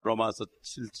로마서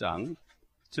 7장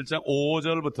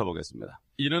 5절부터 보겠습니다.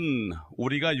 이는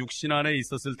우리가 육신 안에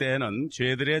있었을 때에는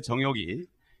죄들의 정욕이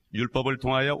율법을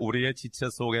통하여 우리의 지체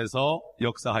속에서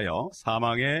역사하여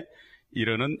사망에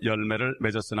이르는 열매를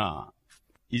맺었으나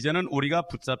이제는 우리가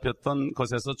붙잡혔던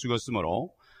것에서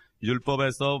죽었으므로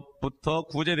율법에서부터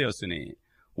구제되었으니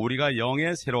우리가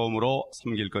영의 새로움으로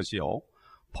섬길 것이요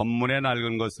법문의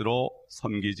낡은 것으로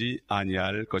섬기지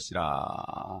아니할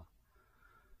것이라.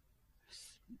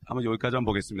 한번 여기까지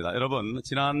한번 보겠습니다. 여러분,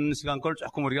 지난 시간 걸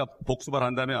조금 우리가 복습을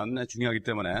한다면 중요하기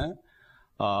때문에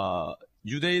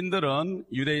유대인들은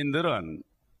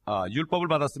율법을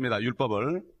받았습니다.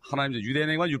 율법을. 하나님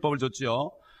유대인에게만 율법을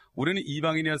줬지요. 우리는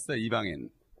이방인이었어요.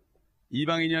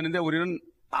 이방인이었는데 우리는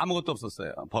아무것도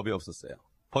없었어요. 법이 없었어요.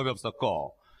 법이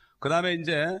없었고, 그 다음에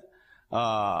이제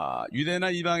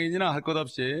유대나 이방인이나 할 것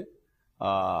없이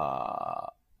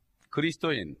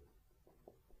그리스도인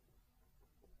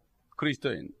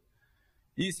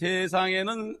이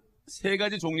세상에는 세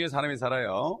가지 종류의 사람이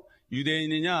살아요.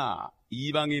 유대인이냐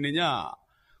이방인이냐.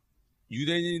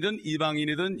 유대인이든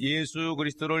이방인이든 예수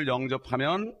그리스도를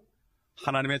영접하면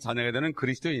하나님의 자녀가 되는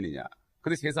그리스도인이냐.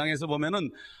 근데 세상에서 보면은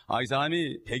이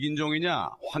사람이 백인종이냐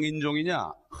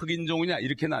황인종이냐 흑인종이냐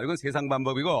이렇게 나누는 세상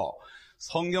방법이고,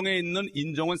 성경에 있는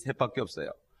인종은 셋밖에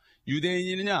없어요.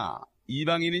 유대인이냐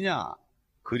이방인이냐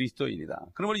그리스도인이다.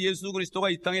 그러면 예수 그리스도가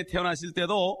이 땅에 태어나실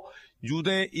때도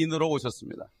유대인으로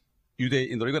오셨습니다.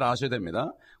 유대인으로. 이걸 아셔야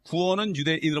됩니다. 구원은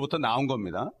유대인으로부터 나온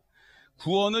겁니다.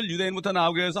 구원을 유대인부터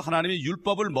나오기 위해서 하나님이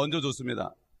율법을 먼저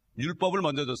줬습니다. 율법을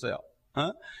먼저 줬어요.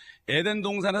 에덴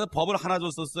동산에서 법을 하나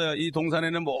줬었어요. 이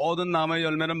동산에는 모든 나무의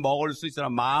열매는 먹을 수 있으나,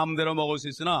 마음대로 먹을 수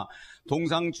있으나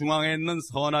동상 중앙에 있는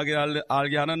선하게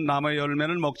알게 하는 나무의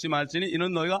열매는 먹지 말지니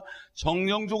이는 너희가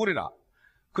정령 죽으리라.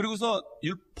 그리고서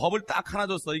법을 딱 하나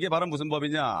줬어. 이게 바로 무슨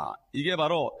법이냐? 이게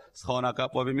바로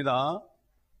선악과법입니다.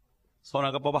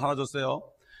 선악과법 하나 줬어요.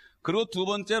 그리고 두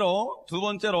번째로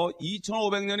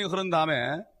 2500년이 흐른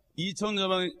다음에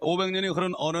 2500년이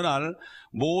흐른 어느 날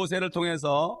모세를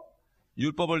통해서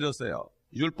율법을 줬어요.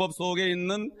 율법 속에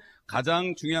있는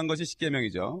가장 중요한 것이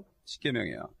십계명이죠.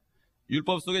 십계명이에요.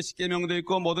 율법 속에 십계명도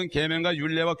있고 모든 계명과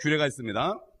율례와 규례가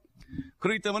있습니다.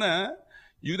 그렇기 때문에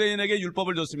유대인에게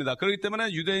율법을 줬습니다. 그렇기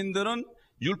때문에 유대인들은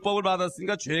율법을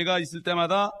받았으니까 죄가 있을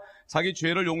때마다 자기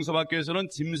죄를 용서받기 위해서는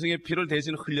짐승의 피를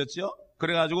대신 흘렸죠.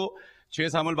 그래가지고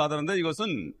죄사함을 받았는데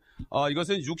이것은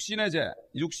육신의 죄.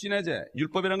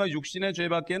 율법이라는 건 육신의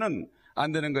죄밖에는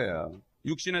안 되는 거예요.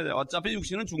 육신의 죄. 어차피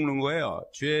육신은 죽는 거예요.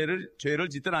 죄를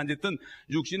짓든 안 짓든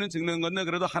육신은 죽는 건데,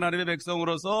 그래도 하나님의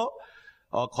백성으로서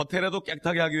겉에라도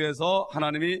깨끗하게 하기 위해서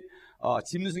하나님이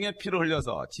짐승의 피를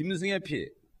흘려서, 짐승의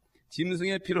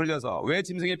피를 흘려서. 왜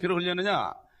짐승의 피를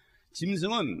흘렸느냐?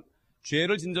 짐승은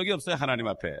죄를 진 적이 없어요. 하나님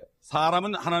앞에.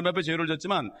 사람은 하나님 앞에 죄를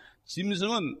졌지만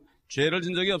짐승은 죄를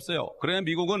진 적이 없어요. 그래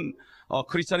미국은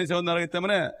크리스찬이 세운 나라이기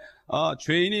때문에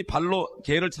죄인이 발로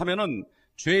개를 차면은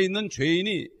죄 있는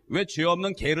죄인이 왜 죄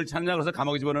없는 개를 찾냐 그래서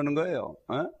감옥에 집어넣는 거예요.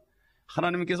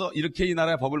 하나님께서 이렇게 이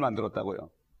나라의 법을 만들었다고요.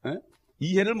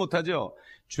 이해를 못하죠.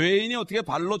 죄인이 어떻게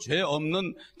발로 죄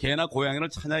없는 개나 고양이를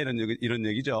찾냐 이런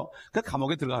얘기죠. 그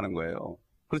감옥에 들어가는 거예요.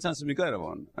 그렇지 않습니까,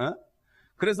 여러분?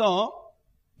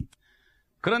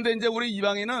 그런데 이제 우리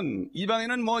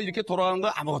이방인은 뭐 이렇게 돌아가는 거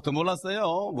아무것도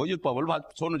몰랐어요. 뭐 율법을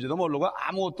줬는지도 모르고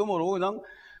아무것도 모르고 그냥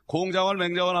공장을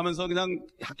맹장을 하면서 그냥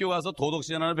학교 가서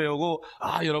도덕질 하나 배우고,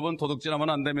 여러분 도덕질 하면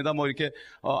안 됩니다. 뭐 이렇게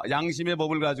양심의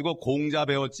법을 가지고 공자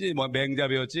배웠지 뭐 맹자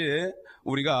배웠지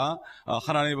우리가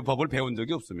하나님의 법을 배운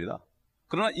적이 없습니다.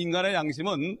 그러나 인간의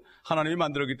양심은 하나님이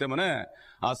만들었기 때문에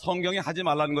성경에 하지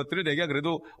말라는 것들이 되게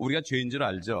그래도 우리가 죄인 줄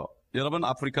알죠. 여러분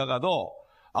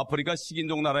아프리카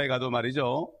식인종 나라에 가도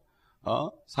말이죠.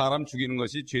 사람 죽이는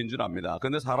것이 죄인 줄 압니다.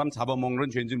 그런데 사람 잡아먹는 건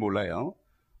죄인 줄 몰라요.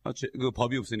 그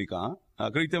법이 없으니까.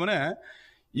 그렇기 때문에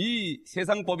이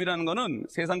세상법이라는 거는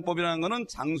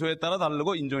장소에 따라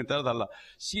다르고 인종에 따라 달라.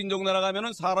 식인종 나라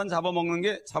가면은 사람 잡아먹는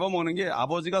게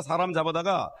아버지가 사람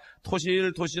잡아다가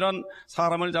토실토실한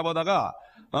사람을 잡아다가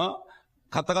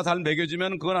갖다가 잘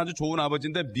먹여주면 그건 아주 좋은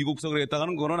아버지인데, 미국서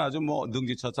그랬다가는 그거는 아주 뭐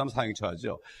능지처참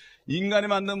사형처하죠. 인간이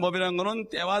만든 법이라는 거는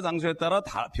때와 장소에 따라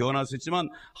다 변할 수 있지만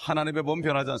하나님의 법은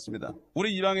변하지 않습니다.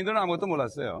 우리 이방인들은 아무것도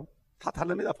몰랐어요. 다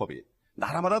다릅니다, 법이.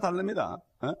 나라마다 다릅니다.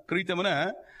 그렇기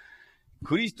때문에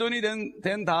그리스도인이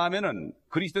된 다음에는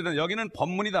여기는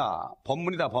법문이다.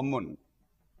 법문.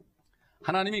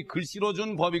 하나님이 글씨로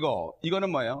준 법이고,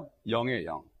 이거는 뭐예요? 영이에요,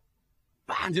 영.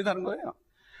 완전히 다른 거예요.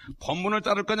 법문을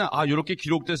따를 거냐? 이렇게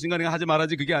기록됐으니까 내가 하지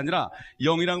말아야지. 그게 아니라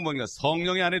영이랑 뭐니까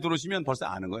성령의 안에 들어오시면 벌써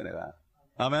아는 거예요, 내가.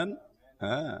 아멘.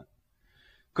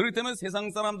 그렇기 때문에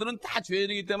세상 사람들은 다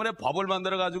죄인이기 때문에 법을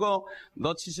만들어가지고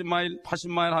너 70마일,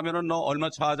 80마일 하면은 너 얼마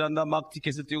차지한다 막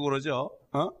티켓을 띄우고 그러죠.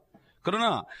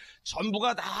 그러나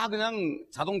전부가 다 그냥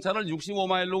자동차를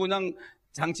 65마일로 그냥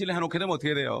장치를 해놓게 되면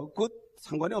어떻게 돼요? 그거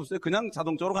상관이 없어요. 그냥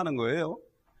자동적으로 가는 거예요.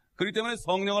 그렇기 때문에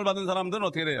성령을 받은 사람들은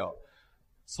어떻게 돼요?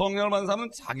 성령을 받은 사람은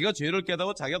자기가 죄를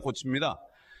깨닫고 자기가 고칩니다.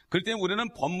 그렇기 때문에 우리는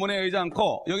법문에 의지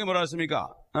않고, 여기 뭐라 했습니까?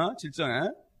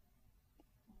 7장에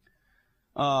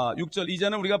 6절,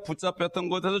 이제는 우리가 붙잡혔던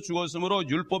곳에서 죽었으므로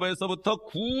율법에서부터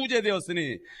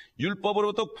구제되었으니,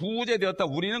 율법으로부터 구제되었다.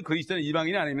 우리는 그리스도인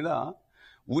이방인이 아닙니다.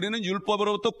 우리는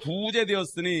율법으로부터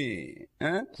구제되었으니,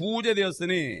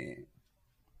 구제되었으니,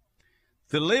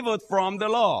 delivered from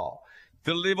the law.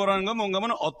 deliver라는 건 뭔가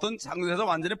하면 어떤 장소에서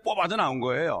완전히 뽑아져 나온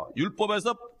거예요.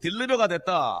 율법에서 deliver가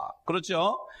됐다.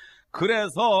 그렇죠?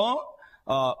 그래서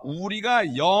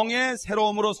우리가 영의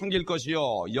새로움으로 섬길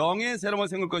것이요, 영의 새로움을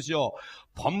섬길 것이요,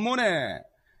 법문에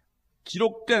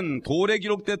기록된, 돌에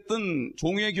기록됐든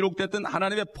종이에 기록됐든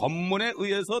하나님의 법문에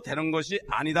의해서 되는 것이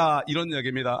아니다, 이런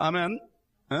얘기입니다. 아멘.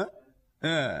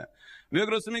 예. 왜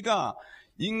그렇습니까?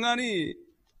 인간이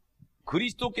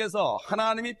그리스도께서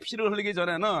하나님이 피를 흘리기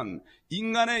전에는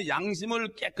인간의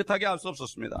양심을 깨끗하게 할 수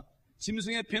없었습니다.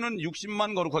 짐승의 피는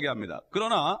 60만 거룩하게 합니다.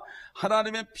 그러나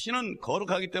하나님의 피는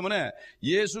거룩하기 때문에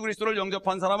예수 그리스도를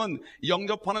영접한 사람은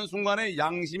영접하는 순간에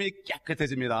양심이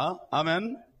깨끗해집니다.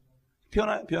 아멘.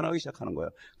 변하기 시작하는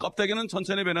거예요. 껍데기는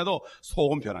천천히 변해도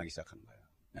속은 변하기 시작하는 거예요.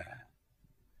 네.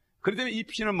 그렇기 때문에 이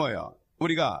피는 뭐예요?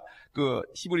 우리가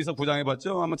히브리서 9장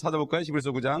해봤죠? 한번 찾아볼까요?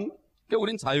 히브리서 9장.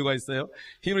 우린 자유가 있어요.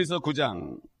 히브리서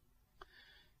 9장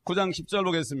 10절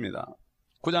보겠습니다.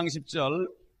 9장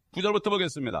 10절 9절부터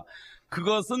보겠습니다.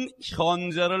 그것은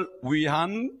현재를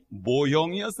위한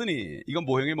모형이었으니, 이건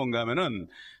모형이 뭔가 하면은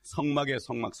성막의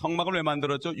성막을 왜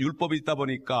만들었죠? 율법이 있다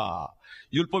보니까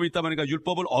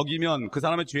율법을 어기면 그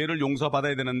사람의 죄를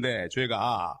용서받아야 되는데,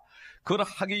 죄가 그걸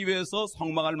하기 위해서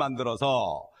성막을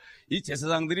만들어서 이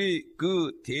제사장들이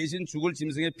그 대신 죽을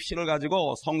짐승의 피를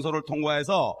가지고 성소를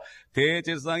통과해서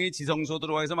대제사장이 지성소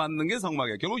들어가서 만든 게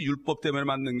성막이에요. 결국 율법 때문에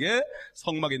만든 게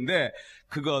성막인데,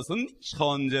 그것은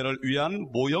현재를 위한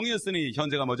모형이었으니,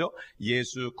 현재가 뭐죠?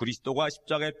 예수 그리스도가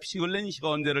십자가에 피 흘린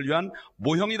현재를 위한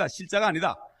모형이다, 실자가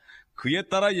아니다. 그에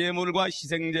따라 예물과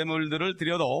희생제물들을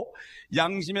드려도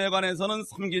양심에 관해서는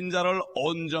섬긴 자를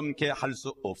온전케 할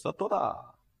수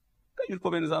없었도다.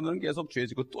 율법에 있는 사람들은 계속 죄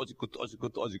짓고 또 짓고 또 짓고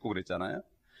또 짓고 그랬잖아요.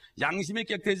 양심이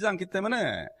깨끗해지지 않기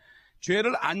때문에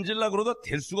죄를 안 지려고 그러도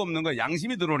될 수가 없는 거예요.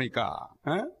 양심이 들어오니까.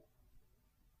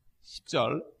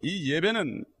 10절, 이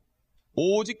예배는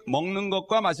오직 먹는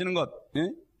것과 마시는 것,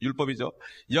 율법이죠.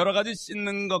 여러 가지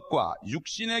씻는 것과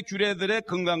육신의 규례들에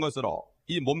근거한 것으로,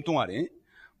 이 몸뚱아리,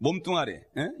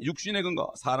 육신의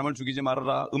근거, 사람을 죽이지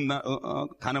말아라,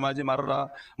 간음하지 말아라,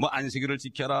 안식일을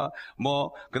지켜라,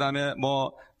 그 다음에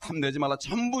탐내지 말라,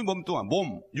 전부 몸뚱아리,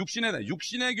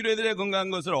 육신의 규례들에 근거한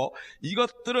것으로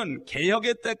이것들은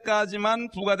개혁의 때까지만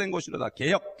부과된 것이로다.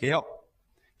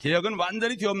 개혁은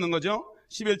완전히 뒤엎는 거죠.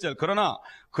 11절, 그러나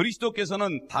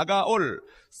그리스도께서는 다가올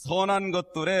선한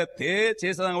것들의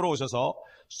대제사장으로 오셔서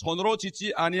손으로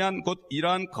짓지 아니한 곧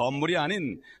이러한 건물이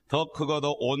아닌 더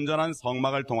크고도 온전한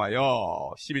성막을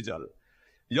통하여, 12절,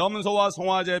 염소와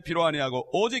송아지의 피로 아니하고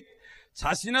오직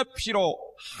자신의 피로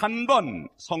한 번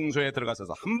성소에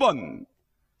들어가셔서,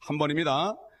 한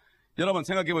번입니다. 여러분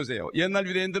생각해 보세요. 옛날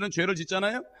유대인들은 죄를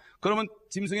짓잖아요. 그러면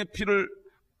짐승을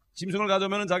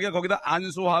가져오면 자기가 거기다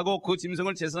안수하고 그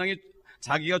짐승을 제사장이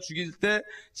자기가 죽일 때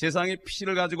제사장이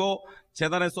피를 가지고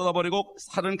제단에 쏟아버리고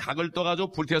살은 각을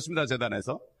떠가지고 불태웠습니다,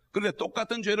 제단에서. 그런데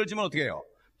똑같은 죄를 지면 어떻게 해요?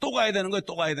 또 가야 되는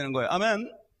거예요.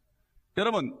 아멘.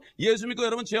 여러분, 예수 믿고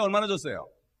여러분 죄 얼마나 졌어요?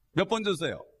 몇 번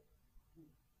졌어요?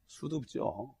 수도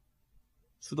없죠.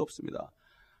 수도 없습니다.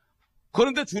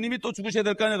 그런데 주님이 또 죽으셔야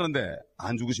될 거 아니에요. 그런데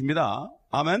안 죽으십니다.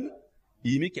 아멘.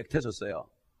 이미 깨끗해졌어요.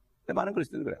 근데 많은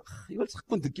그리스도인은 그래요. 이걸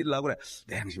자꾸 느끼려고 그래.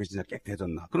 내 양심이 진짜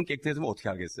깨끗해졌나? 그럼 깨끗해지면 어떻게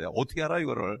알겠어요? 어떻게 알아,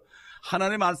 이거를?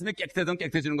 하나님의 말씀이 깨끗해지면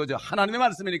깨끗해지는 거죠. 하나님의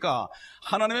말씀이니까.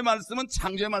 하나님의 말씀은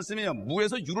창조의 말씀이에요.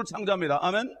 무에서 유를 창조합니다.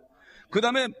 아멘. 그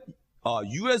다음에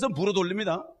유에서 무로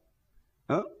돌립니다.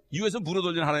 유에서 무로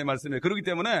돌리는 하나님의 말씀이에요. 그렇기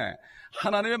때문에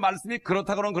하나님의 말씀이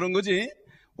그렇다고는 그런 거지,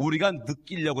 우리가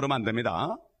느끼려고 그러면 안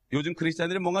됩니다. 요즘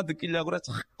크리스찬들이 뭔가 느끼려고 그래.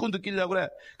 자꾸 느끼려고 그래.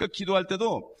 그러니까 기도할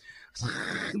때도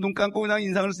눈 감고 그냥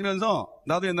인상을 쓰면서,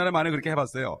 나도 옛날에 많이 그렇게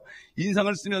해봤어요.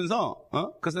 인상을 쓰면서,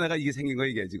 그래서 내가 이게 생긴 거야,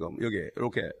 이게 지금. 여기,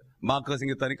 이렇게, 마크가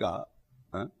생겼다니까.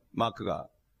 마크가.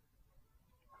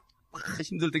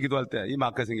 힘들 때 기도할 때, 이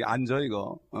마크가 생겨. 앉아,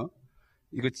 이거.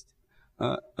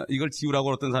 이걸 지우라고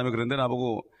어떤 사람이 그러는데,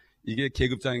 나보고 이게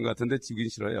계급장인 것 같은데 지우긴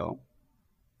싫어요.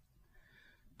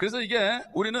 그래서 이게,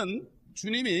 우리는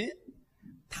주님이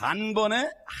단번에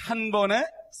한 번에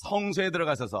성소에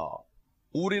들어가셔서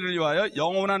우리를 위하여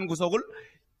영원한 구속을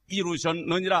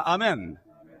이루셨느니라. 아멘.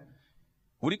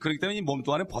 우리 그렇기 때문에 이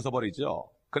몸뚱 안에 벗어버리죠.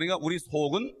 그러니까 우리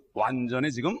속은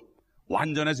완전히 지금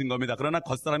완전해진 겁니다. 그러나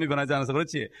겉사람이 변하지 않아서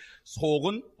그렇지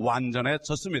속은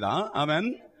완전해졌습니다.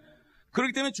 아멘.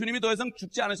 그렇기 때문에 주님이 더 이상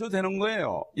죽지 않으셔도 되는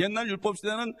거예요. 옛날 율법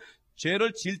시대는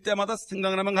죄를 질 때마다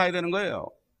생각나면 가야 되는 거예요.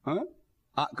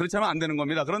 그렇지 않으면 안 되는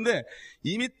겁니다. 그런데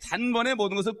이미 단번에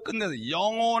모든 것을 끝내서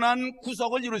영원한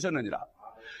구속을 이루셨느니라.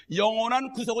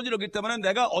 영원한 구속을 이뤘기 때문에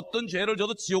내가 어떤 죄를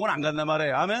져도 지옥은 안 간단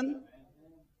말이에요. 아멘.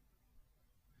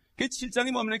 그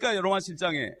 7장이 뭡니까? 로마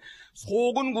 7장에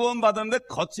속은 구원받았는데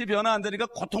겉이 변화 안 되니까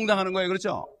고통당하는 거예요.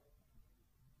 그렇죠?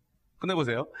 근데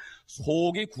보세요.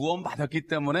 속이 구원받았기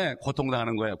때문에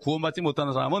고통당하는 거예요. 구원받지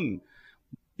못하는 사람은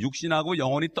육신하고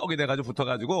영혼이 떡이 돼가지고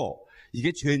붙어가지고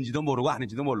이게 죄인지도 모르고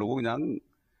아닌지도 모르고 그냥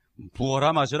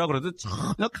부어라 마셔라 그래도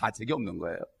전혀 가책이 없는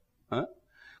거예요.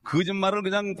 거짓말을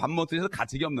그냥 밥 먹듯이 해서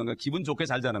가책이 없는 거예요. 기분 좋게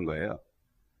잘 자는 거예요.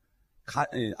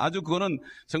 아주 그거는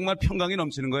정말 평강이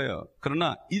넘치는 거예요.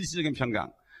 그러나 일시적인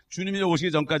평강, 주님이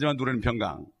오시기 전까지만 누리는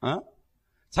평강.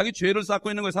 자기 죄를 쌓고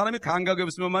있는 거예요. 사람이 감각이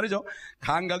없으면 말이죠.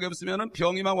 감각이 없으면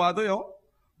병이 막 와도요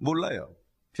몰라요.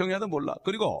 병이 와도 몰라.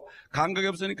 그리고 감각이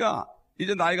없으니까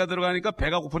이제 나이가 들어가니까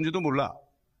배가 고픈지도 몰라.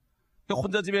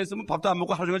 혼자 집에 있으면 밥도 안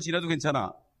먹고 하루 종일 지내도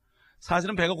괜찮아.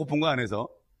 사실은 배가 고픈 거 안에서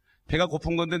배가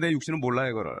고픈 건데 내 육신은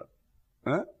몰라요, 그걸.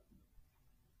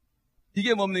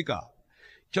 이게 뭡니까?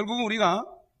 결국은 우리가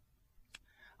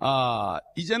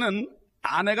이제는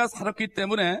아내가 살았기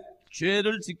때문에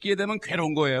죄를 짓게 되면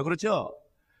괴로운 거예요. 그렇죠?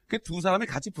 그 두 사람이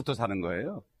같이 붙어 사는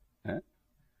거예요.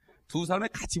 두 사람이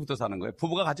같이 붙어 사는 거예요.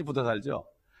 부부가 같이 붙어 살죠.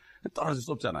 떨어질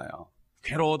수 없잖아요.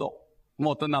 괴로워도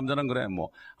뭐 어떤 남자는 그래, 뭐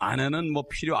아내는 뭐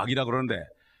필요악이라 그러는데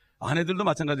아내들도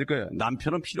마찬가지일 거예요.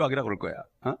 남편은 필요악이라 그럴 거야.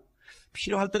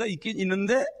 필요할 때가 있긴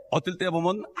있는데 어떨 때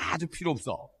보면 아주 필요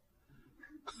없어.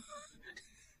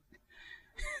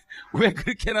 왜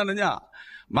그렇게 나느냐?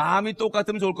 마음이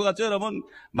똑같으면 좋을 것 같죠, 여러분?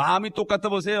 마음이 똑같아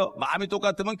보세요. 마음이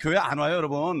똑같으면 교회 안 와요,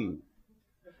 여러분.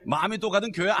 마음이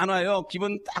똑같은 교회 안 와요.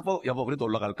 기분 딱 여보, 그래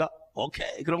놀러 갈까?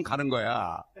 오케이, 그럼 가는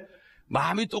거야.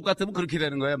 마음이 똑같으면 그렇게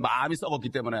되는 거예요. 마음이 썩었기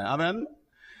때문에. 아멘.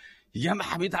 이게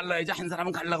마음이 달라야지 한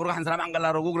사람은 갈라 그러고 한 사람은 안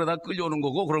갈라 그러고 그러다 끌려오는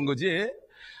거고 그런 거지.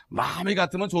 마음이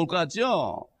같으면 좋을 것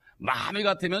같죠? 마음이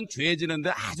같으면 죄 지는데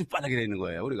아주 빠르게 되는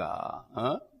거예요, 우리가.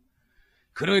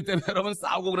 그렇기 때문에 여러분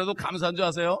싸우고 그래도 감사한 줄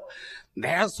아세요?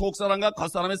 내 속사람과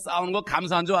겉사람이 싸우는 거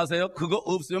감사한 줄 아세요? 그거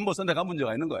없으면 벌써 내가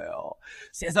문제가 있는 거예요.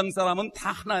 세상 사람은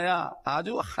다 하나야.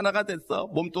 아주 하나가 됐어.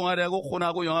 몸뚱아리하고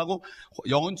혼하고 영하고,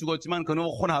 영은 죽었지만 그는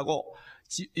혼하고,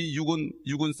 이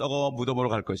육은 썩어 무덤으로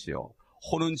갈 것이요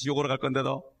혼은 지옥으로 갈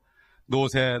건데도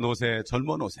노세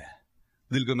젊어 노세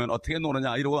늙으면 어떻게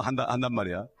노느냐 이러고 한단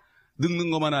말이야.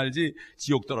 늙는 것만 알지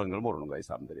지옥 떨어지는 걸 모르는 거예요,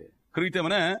 사람들이. 그렇기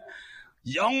때문에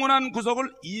영원한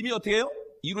구속을 이미 어떻게 해요?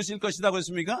 이루실 것이다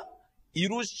그랬습니까?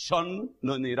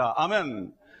 이루셨느니라.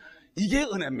 아멘. 이게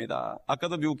은혜입니다.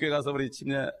 아까도 미국 교회 가서 우리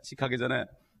침례식하기 전에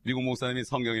미국 목사님이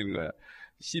성경 읽는 거예요.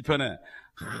 시편에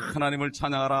하나님을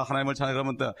찬양하라, 하나님을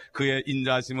찬양하면 그의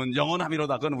인자하심은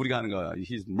영원함이로다. 그건 우리가 하는 거예요.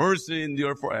 His mercy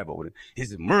endures forever.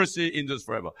 His mercy endures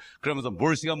forever. 그러면서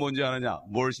mercy가 뭔지 아느냐?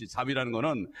 mercy, 자비라는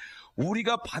거는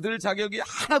우리가 받을 자격이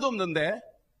하나도 없는데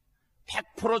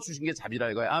 100% 주신 게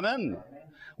자비라 이거예요. 아멘.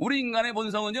 우리 인간의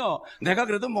본성은요, 내가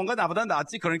그래도 뭔가 나보다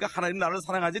낫지, 그러니까 하나님 나를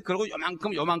사랑하지, 그러고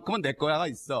요만큼은 내 거야가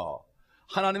있어.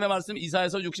 하나님의 말씀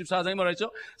이사야서 64장에 뭐라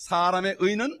했죠? 사람의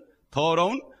의는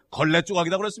더러운 걸레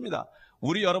조각이다 그랬습니다.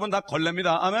 우리 여러분 다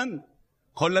걸레입니다. 아멘.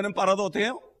 걸레는 빨아도 어떻게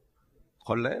해요?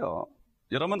 걸레예요.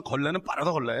 여러분 걸레는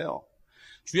빨아도 걸레예요.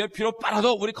 주의 피로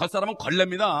빨아도 우리 겉사람은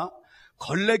걸레입니다.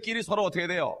 걸레끼리 서로 어떻게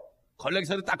돼요? 걸레끼리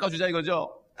서로 닦아주자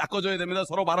이거죠. 닦아줘야 됩니다.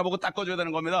 서로 바라보고 닦아줘야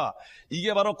되는 겁니다.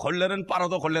 이게 바로 걸레는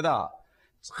빨아도 걸레다.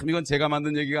 참 이건 제가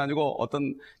만든 얘기가 아니고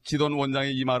어떤 기돈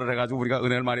원장이 이 말을 해가지고 우리가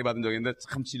은혜를 많이 받은 적이 있는데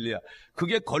참 진리야.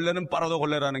 그게 걸레는 빨아도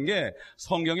걸레라는 게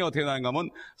성경이 어떻게 나는가 하면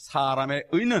사람의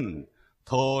의는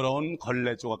더러운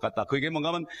걸레 조각 같다. 그게 뭔가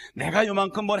하면 내가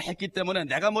요만큼 뭘 했기 때문에,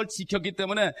 내가 뭘 지켰기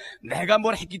때문에, 내가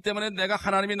뭘 했기 때문에 내가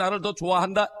하나님이 나를 더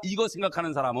좋아한다, 이거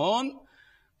생각하는 사람은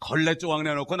걸레 조각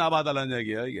내놓고 나 봐달라는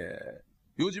얘기예요. 이게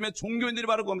요즘에 종교인들이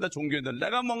바로 그겁니다. 종교인들.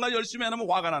 내가 뭔가 열심히 해놓으면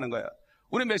화가 나는 거예요.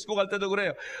 우리 멕시코 갈 때도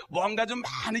그래요. 뭔가 좀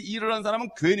많이 일을 한 사람은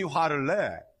괜히 화를 내.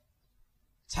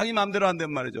 자기 마음대로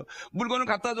한단 말이죠. 물건을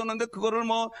갖다 줬는데 그거를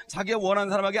뭐 자기가 원하는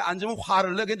사람에게 안 주면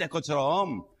화를 내. 그게 내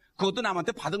것처럼. 그것도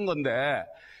남한테 받은 건데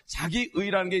자기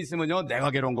의라는 게 있으면요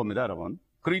내가 괴로운 겁니다, 여러분.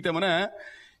 그렇기 때문에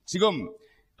지금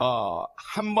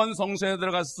한 번 성소에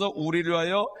들어가서 우리를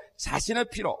위하여 자신의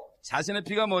피로, 자신의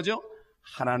피가 뭐죠?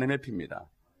 하나님의 피입니다.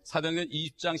 사도행전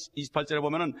 20장 28절에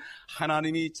보면은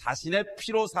하나님이 자신의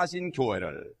피로 사신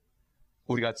교회를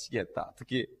우리가 치겠다.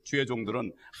 특히 주의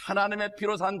종들은 하나님의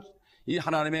피로 산 이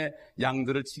하나님의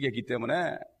양들을 치겠기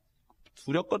때문에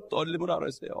두렵고 떨림을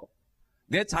알았어요.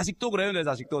 내 자식도 그래요. 내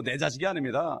자식도. 내 자식이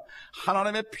아닙니다.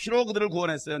 하나님의 피로 그들을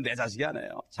구원했어요. 내 자식이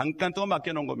아니에요. 잠깐 동안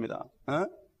맡겨놓은 겁니다.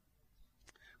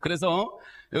 그래서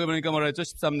여기 보니까 뭐라 했죠?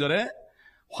 13절에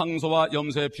황소와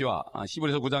염소의 피와,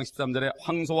 히브리서 9장 13절에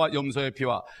황소와 염소의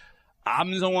피와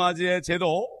암송아지의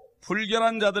제도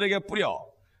불결한 자들에게 뿌려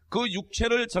그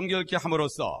육체를 정결케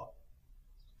함으로써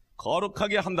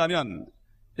거룩하게 한다면,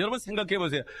 여러분 생각해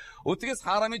보세요. 어떻게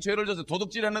사람이 죄를 져서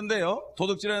도둑질했는데요,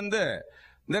 도둑질했는데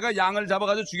내가 양을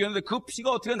잡아가지고 죽였는데 그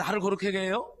피가 어떻게 나를 거룩하게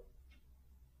해요?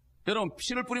 여러분,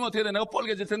 피를 뿌리면 어떻게 돼? 내가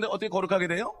뻘개질 텐데 어떻게 거룩하게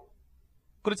돼요?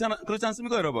 그렇지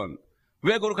않습니까, 여러분?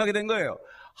 왜 거룩하게 된 거예요?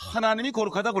 하나님이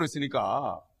거룩하다고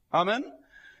그랬으니까. 아멘?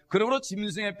 그러므로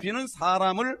짐승의 피는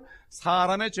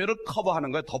사람의 죄를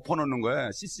커버하는 거예요. 덮어놓는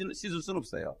거예요. 씻을 수는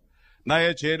없어요.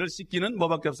 나의 죄를 씻기는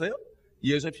뭐밖에 없어요?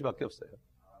 예수의 피밖에 없어요.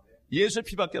 예수의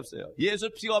피밖에 없어요.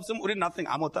 예수의 피가 없으면 우리는 nothing,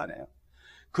 아무것도 안 해요.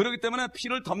 그렇기 때문에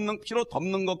피로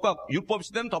덮는 것과 율법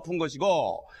시대는 덮은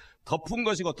것이고,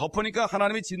 덮으니까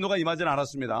하나님의 진노가 임하지는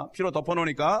않았습니다. 피로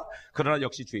덮어놓으니까. 그러나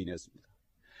역시 죄인이었습니다.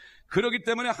 그렇기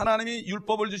때문에 하나님이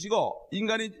율법을 주시고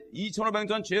인간이 2500년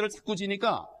동안 죄를 자꾸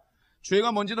지니까,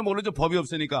 죄가 뭔지도 모르죠. 법이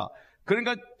없으니까.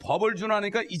 그러니까 법을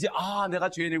주나니까 이제 내가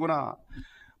죄인이구나.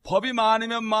 법이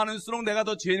많으면 많을수록 내가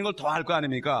더 죄인인 걸 더 할 거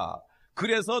아닙니까?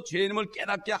 그래서 죄인임을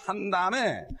깨닫게 한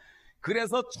다음에,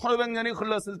 그래서 1500년이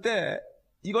흘렀을 때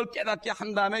이걸 깨닫게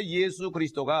한 다음에 예수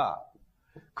그리스도가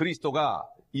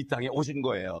이 땅에 오신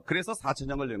거예요. 그래서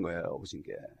 4000년 걸린 거예요, 오신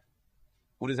게.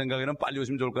 우리 생각에는 빨리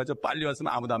오시면 좋을 것 같죠? 빨리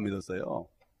왔으면 아무도 안 믿었어요.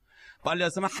 빨리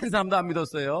왔으면 한 사람도 안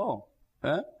믿었어요. 예?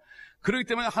 그렇기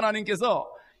때문에 하나님께서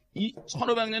이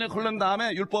 1500년이 흘른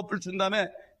다음에 율법을 준 다음에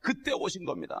그때 오신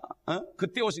겁니다.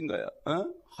 그때 오신 거예요.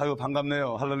 아유,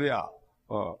 반갑네요. 할렐루야.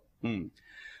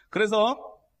 그래서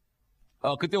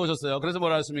그때 오셨어요. 그래서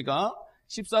뭐라 했습니까?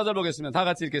 14절 보겠습니다. 다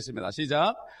같이 읽겠습니다.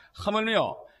 시작.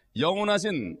 하물며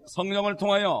영원하신 성령을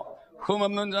통하여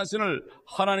흠없는 자신을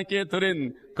하나님께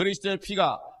드린 그리스도의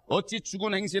피가 어찌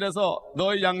죽은 행실에서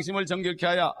너의 양심을 정결케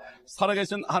하여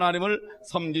살아계신 하나님을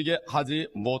섬기게 하지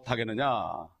못하겠느냐.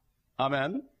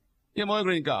 아멘. 이게 뭐예요?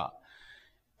 그러니까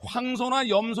황소나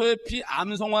염소의 피,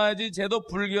 암송아지 제도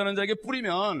불교하는 자에게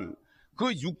뿌리면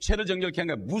그 육체를 정결케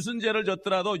하는 거예요. 무슨 죄를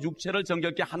졌더라도 육체를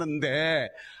정결케 하는데,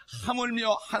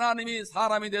 하물며 하나님이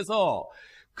사람이 돼서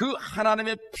그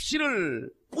하나님의 피를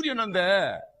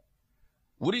뿌렸는데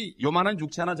우리 요만한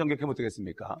육체 하나 정결케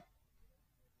못하겠습니까?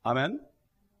 아멘.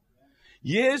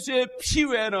 예수의 피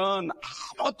외에는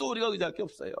아무것도 우리가 의지할 게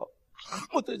없어요.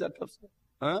 아무것도 의지할 게 없어요.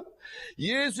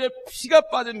 예수의 피가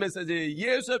빠진 메시지,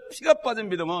 예수의 피가 빠진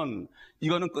믿음은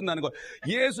이거는 끝나는 거예요.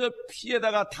 예수의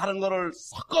피에다가 다른 거를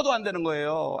섞어도 안 되는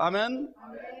거예요. 아멘.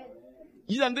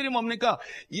 이 사람들이 뭡니까?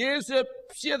 예수의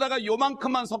피에다가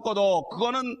요만큼만 섞어도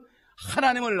그거는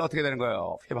하나님을 어떻게 되는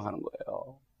거예요? 회방하는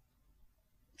거예요.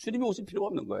 주님이 오실 필요가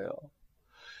없는 거예요.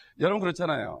 여러분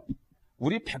그렇잖아요.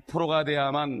 우리 100%가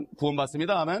돼야만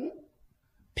구원받습니다. 아멘.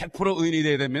 100% 의인이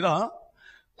돼야 됩니다.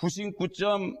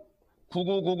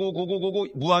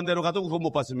 99.99999999 무한대로 가도 그거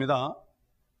못 받습니다.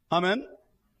 아멘.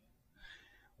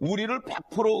 우리를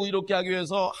 100% 의롭게 하기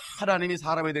위해서 하나님이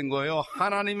사람이 된 거예요.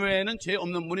 하나님 외에는 죄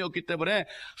없는 분이 없기 때문에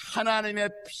하나님의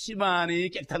피만이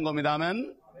깨끗한 겁니다.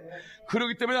 아멘.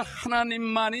 그렇기 때문에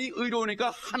하나님만이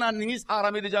의로우니까 하나님이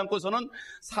사람이 되지 않고서는,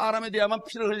 사람에 대하면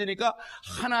피를 흘리니까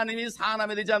하나님이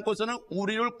사람이 되지 않고서는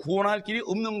우리를 구원할 길이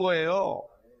없는 거예요.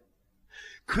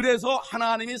 그래서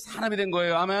하나님이 사람이 된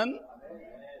거예요. 아멘.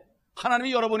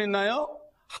 하나님이 여러 분 있나요?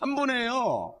 한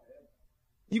분이에요.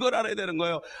 이걸 알아야 되는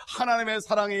거예요. 하나님의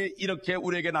사랑이 이렇게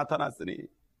우리에게 나타났으니.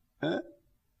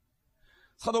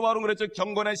 사도 바울은 그랬죠.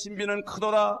 경건의 신비는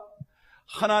크도다.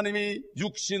 하나님이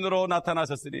육신으로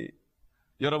나타나셨으니.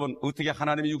 여러분 어떻게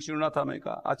하나님이 육신으로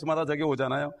나타납니까? 아침마다 저기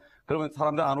오잖아요. 그러면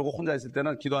사람들 안 오고 혼자 있을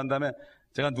때는 기도한 다음에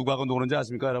제가 누구하고 노는지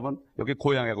아십니까 여러분? 여기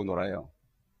고양이하고 놀아요.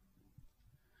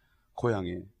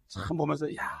 고양이. 참 보면서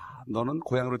야, 너는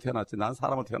고양이로 태어났지, 난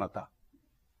사람으로 태어났다.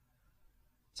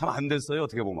 참 안 됐어요.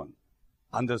 어떻게 보면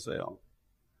안 됐어요.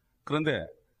 그런데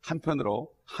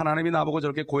한편으로 하나님이 나보고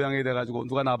저렇게 고양이 돼가지고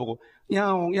누가 나보고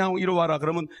야옹 야옹 이리 와라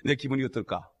그러면 내 기분이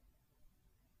어떨까?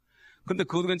 근데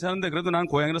그것도 괜찮은데 그래도 난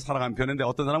고양이를 사랑하는 편인데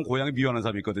어떤 사람은 고양이 미워하는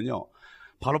사람이 있거든요.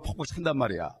 바로 퍽퍽 찬단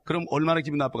말이야. 그럼 얼마나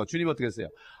기분 나쁠까? 주님이 어떻게 했어요?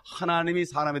 하나님이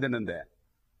사람이 됐는데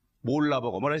뭘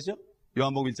나보고 뭐라 했죠?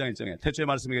 요한복음 1장 1절에 태초에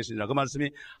말씀이 계시니라. 그 말씀이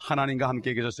하나님과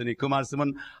함께 계셨으니 그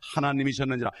말씀은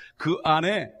하나님이셨는지라. 그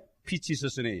안에 빛이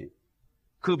있었으니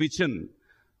그 빛은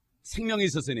생명이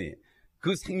있었으니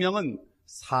그 생명은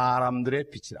사람들의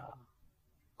빛이라.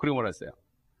 그리고 뭐라 했어요?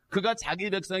 그가 자기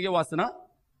백성에게 왔으나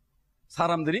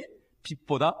사람들이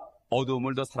빛보다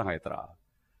어두움을 더 사랑하였더라.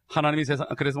 하나님이 세상,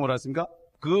 그래서 뭐라 했습니까?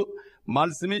 그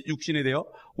말씀이 육신이 되어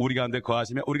우리 가운데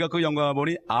거하시며 우리가 그 영광을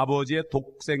보니 아버지의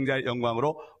독생자의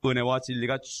영광으로 은혜와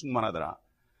진리가 충만하더라.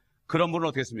 그런 분은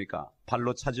어떻게 했습니까?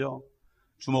 발로 차죠.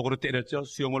 주먹으로 때렸죠.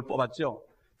 수염을 뽑았죠.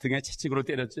 등에 채찍으로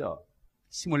때렸죠.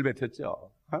 힘을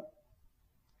뱉었죠.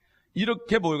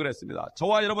 이렇게 보육을 했습니다.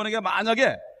 저와 여러분에게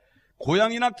만약에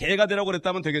고양이나 개가 되라고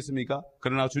그랬다면 되겠습니까?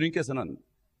 그러나 주님께서는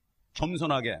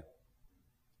겸손하게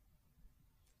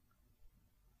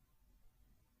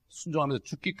순종하면서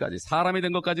죽기까지, 사람이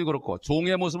된 것까지 그렇고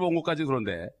종의 모습을 온 것까지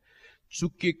그런데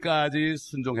죽기까지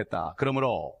순종했다.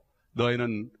 그러므로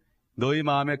너희는 너희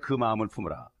마음에 그 마음을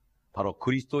품으라. 바로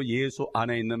그리스도 예수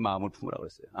안에 있는 마음을 품으라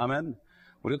그랬어요. 아멘.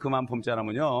 우리가 그 마음 품지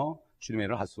않으면요 주님의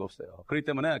일을 할 수가 없어요. 그렇기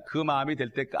때문에 그 마음이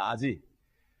될 때까지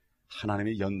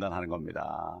하나님이 연단하는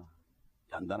겁니다.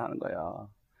 연단하는 거야.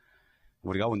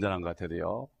 우리가 온전한 것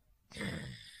같아도요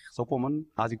계속 보면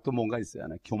아직도 뭔가 있어요.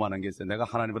 교만한 게 있어요. 내가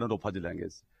하나님보다 높아지려는 게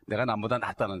있어요. 내가 남보다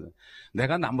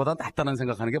낫다는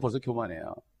생각하는 게 벌써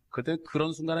교만해요. 그때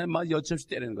그런 순간에 막 여지없이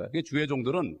때리는 거예요. 주의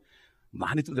종들은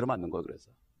많이 두드려 맞는 거예요. 그래서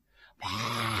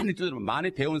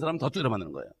많이 배운 사람 더 두드려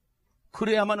맞는 거예요.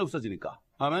 그래야만 없어지니까.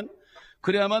 아멘.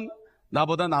 그래야만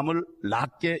나보다 남을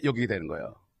낮게 여기게 되는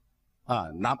거예요.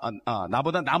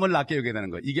 나보다 남을 낮게 여기게 되는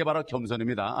거예요. 이게 바로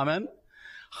겸손입니다. 아멘.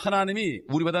 하나님이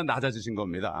우리보다 낮아지신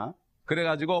겁니다.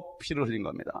 그래가지고 피를 흘린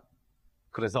겁니다.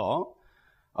 그래서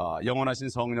영원하신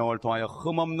성령을 통하여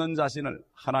흠없는 자신을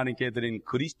하나님께 드린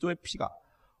그리스도의 피가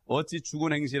어찌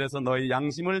죽은 행실에서 너희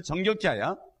양심을 정결케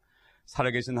하여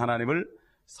살아계신 하나님을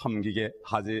섬기게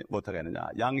하지 못하게 하느냐.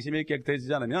 양심이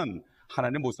깨끗해지지 않으면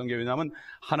하나님 못 섬겨요. 왜냐하면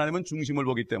하나님은 중심을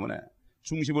보기 때문에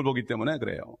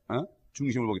그래요.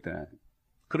 중심을 보기 때문에.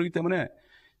 그렇기 때문에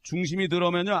중심이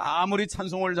들어오면요 아무리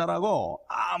찬송을 잘하고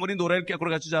아무리 노래를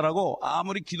깨끗이 잘하고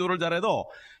아무리 기도를 잘해도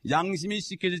양심이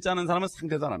씻겨지지 않은 사람은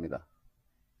상대도 안 합니다.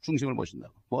 중심을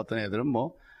보신다고. 어떤 애들은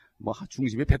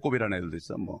중심이 배꼽이라는 애들도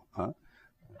있어.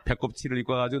 배꼽 티를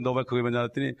입고 가지고 너 왜 그거 입었냐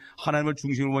했더니 하나님을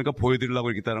중심으로 보니까 보여드리려고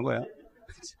이렇겠다는 거야.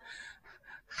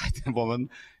 하여튼 보면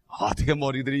어떻게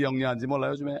머리들이 영리한지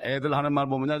몰라요. 요즘에 애들 하는 말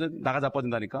보면 아주 나가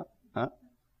자빠진다니까.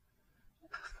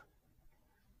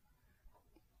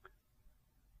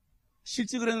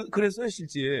 실제 그랬어요,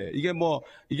 실제. 이게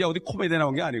어디 코미디에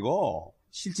나온 게 아니고,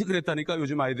 실제 그랬다니까,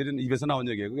 요즘 아이들은 입에서 나온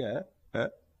얘기예요, 그게. 예?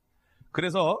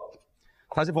 그래서,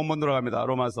 다시 본문 들어갑니다.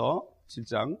 로마서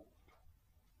 7장.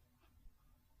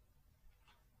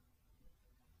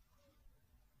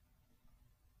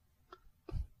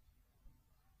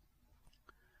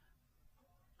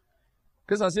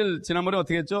 그래서 사실, 지난번에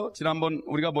어떻게 했죠? 지난번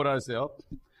우리가 뭐라 했어요?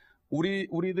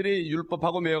 우리들이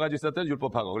율법하고 매여가지고 있었던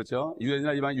율법하고, 그렇죠?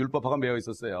 유대인이나 이방 율법하고 매여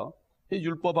있었어요. 이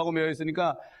율법하고 매여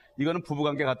있으니까 이거는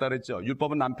부부관계 같다 그랬죠.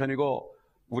 율법은 남편이고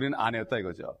우리는 아내였다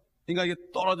이거죠. 그러니까 이게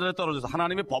떨어져서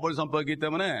하나님의 법을 선포했기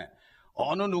때문에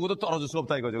어느 누구도 떨어질 수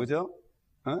없다 이거죠. 그죠?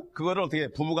 그거를 어떻게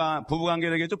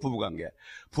부부관계로 얘기했죠?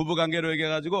 부부관계로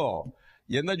얘기해가지고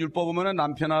옛날 율법 보면은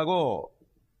남편하고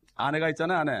아내가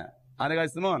있잖아요. 아내가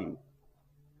있으면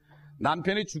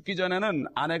남편이 죽기 전에는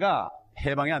아내가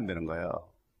해방이 안 되는 거예요.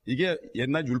 이게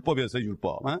옛날 율법이었어요,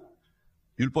 율법.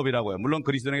 율법이라고요. 물론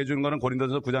그리스도인에게 주는 거는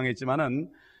고린도전서 9장에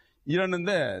있지만은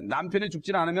이랬는데 남편이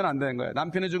죽지는 않으면 안 되는 거예요.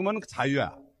 남편이 죽으면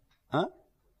자유야.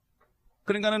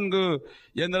 그러니까는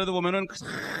옛날에도 보면은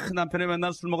남편이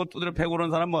맨날 술 먹고 두드려 패고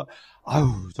그러는 사람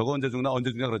저거 언제 죽나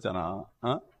그랬잖아.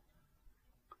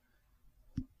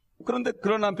 그런데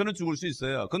그런 남편은 죽을 수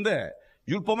있어요. 근데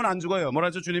율법은 안 죽어요. 뭐라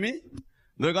했죠, 주님이?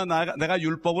 내가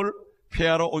율법을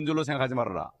폐하러 온 줄로 생각하지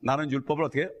말아라. 나는 율법을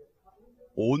어떻게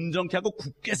온전케 하고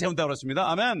굳게 세운다고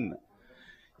그랬습니다. 아멘.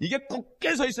 이게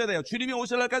굳게 서 있어야 돼요. 주님이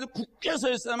오실 날까지 굳게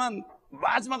서 있어야만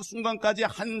마지막 순간까지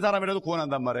한 사람이라도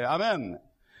구원한단 말이에요. 아멘.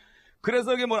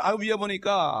 그래서 이게 위에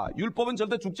보니까 율법은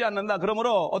절대 죽지 않는다.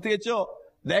 그러므로 어떻게 했죠?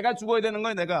 내가 죽어야 되는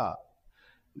거예요.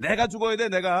 내가 죽어야 돼.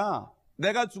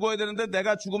 내가 죽어야 되는데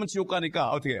내가 죽으면 지옥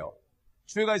가니까 어떻게 해요?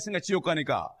 죄가 있으니까 지옥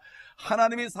가니까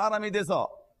하나님이 사람이 돼서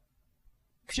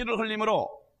피를 흘림으로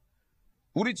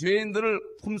우리 죄인들을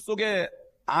품속에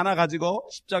안아가지고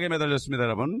십자가에 매달렸습니다,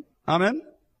 여러분. 아멘.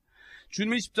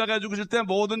 주님이 십자가에 죽으실 때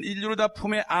모든 인류를 다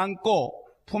품에 안고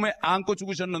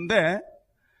죽으셨는데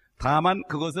다만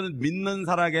그것을 믿는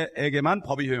사람에게만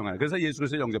법이 효용해요. 그래서 예수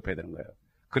그리스도를 영접해야 되는 거예요.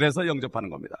 그래서 영접하는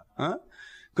겁니다.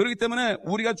 그렇기 때문에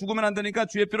우리가 죽으면 안 되니까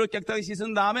주의 피로 깨끗하게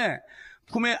씻은 다음에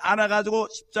품에 안아가지고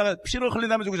십자가 피를 흘린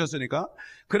다음에 죽으셨으니까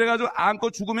그래가지고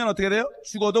안고 죽으면 어떻게 돼요?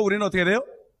 죽어도 우리는 어떻게 돼요?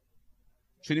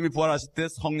 주님이 부활하실 때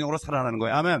성령으로 살아나는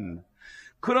거예요. 아멘.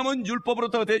 그러면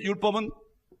율법으로부터 어때? 율법은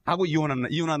하고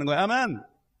이혼하는 거예요. 아멘.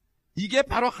 이게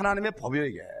바로 하나님의 법이에요,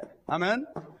 이게. 아멘.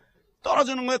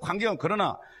 떨어지는 거예요, 관계가.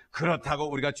 그러나 그렇다고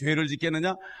우리가 죄를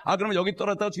짓겠느냐? 그러면 여기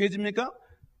떨어졌다고 죄집니까?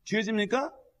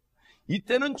 죄집니까?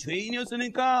 이때는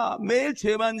죄인이었으니까 매일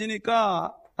죄만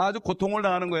지니까 아주 고통을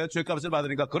당하는 거예요. 죄값을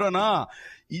받으니까. 그러나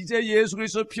이제 예수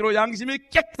그리스도 피로 양심이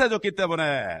깨끗해졌기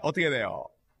때문에 어떻게 돼요?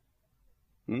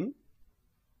 응?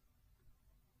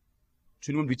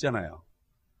 주님을 믿잖아요.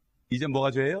 이제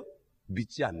뭐가 죄예요?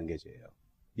 믿지 않는 게 죄예요.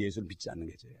 예수를 믿지 않는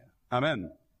게 죄예요.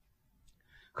 아멘.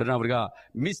 그러나 우리가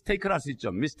미스테이크를 할 수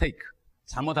있죠. 미스테이크.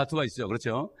 잘못할 수가 있죠.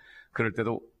 그렇죠? 그럴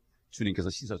때도 주님께서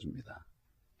씻어줍니다.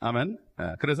 아멘.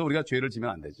 그래서 우리가 죄를 지면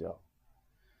안 되죠.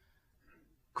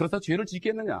 그렇다 죄를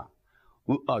짓겠느냐?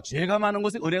 죄가 많은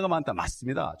곳에 은혜가 많다.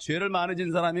 맞습니다. 죄를 많이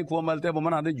진 사람이 구원받을 때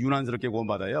보면 아주 유난스럽게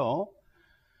구원받아요.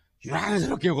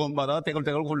 유난스럽게 구원받아.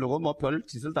 대걸대걸 굴르고 뭐 별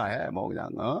짓을 다 해. 뭐 그냥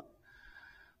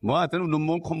하여튼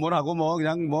눈물 콧물하고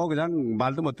그냥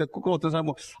말도 못했고, 그 어떤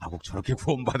사람은 꼭 저렇게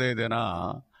구원받아야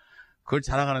되나. 그걸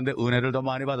자랑하는데 은혜를 더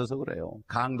많이 받아서 그래요.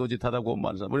 강도짓 하다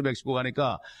구원받는 사람. 우리 멕시코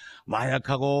가니까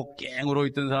마약하고 깽으로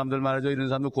있던 사람들 말이죠. 이런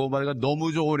사람들 구원받으니까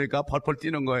너무 좋으니까 펄펄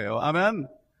뛰는 거예요. 아멘.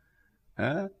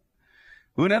 예?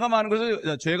 은혜가 많은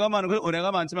것은, 죄가 많은 것은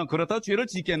은혜가 많지만 그렇다고 죄를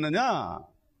짓겠느냐?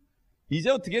 이제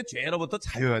어떻게 죄로부터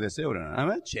자유해야 됐어요, 우리는.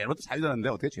 아멘. 죄로부터 자유되는데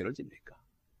어떻게 죄를 집니까?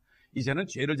 이제는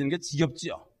죄를 지는 게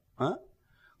지겹지요.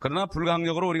 그러나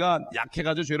불가항력으로 우리가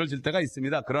약해가지고 죄를 질 때가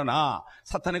있습니다. 그러나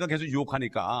사탄이가 계속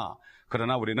유혹하니까.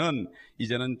 그러나 우리는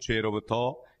이제는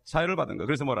죄로부터 자유를 받은 거예요.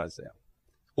 그래서 뭐라 했어요?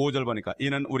 5절 보니까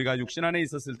이는 우리가 육신 안에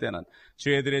있었을 때는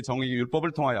죄들의 정의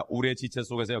율법을 통하여 우리의 지체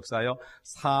속에서 역사하여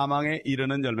사망에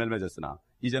이르는 열매를 맺었으나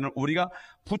이제는 우리가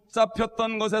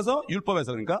붙잡혔던 것에서,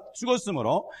 율법에서, 그러니까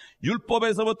죽었으므로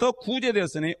율법에서부터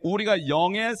구제되었으니 우리가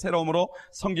영의 새로움으로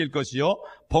섬길 것이요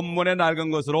법문의 낡은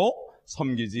것으로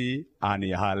섬기지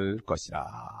아니할 것이라.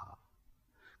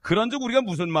 그런즉 우리가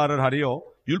무슨 말을 하리요?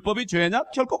 율법이 죄냐?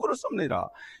 결코 그럴 수 없느니라.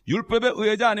 율법에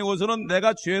의하지 아니고서는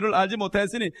내가 죄를 알지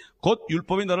못하였으니 곧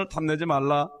율법이 너를 탐내지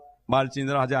말라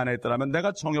말지니라 하지 아니했더라면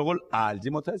내가 정욕을 알지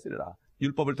못하였으리라.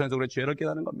 율법을 통해서 우리 죄를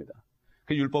깨닫는 겁니다.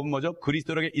 그 율법은 뭐죠?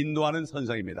 그리스도에게 인도하는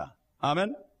선상입니다.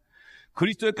 아멘.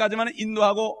 그리스도에까지만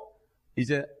인도하고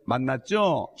이제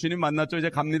만났죠? 주님 만났죠? 이제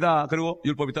갑니다. 그리고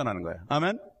율법이 떠나는 거예요.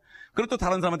 아멘. 그리고 또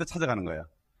다른 사람한테 찾아가는 거예요.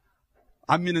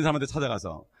 안 믿는 사람한테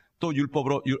찾아가서 또 그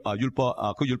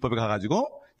율법에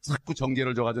가가지고 자꾸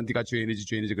정죄를 줘가지고 네가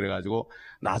죄인이지 그래가지고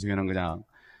나중에는 그냥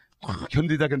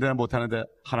견디다 못하는데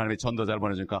하나님이 전도자를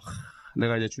보내주니까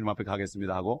내가 이제 주님 앞에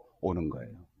가겠습니다 하고 오는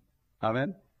거예요.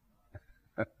 아멘.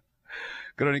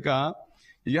 그러니까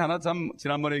이게 하나 참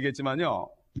지난번에 얘기했지만요.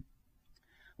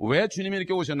 왜 주님이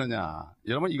이렇게 오셨느냐?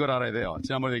 여러분 이걸 알아야 돼요.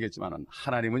 지난번에 얘기했지만은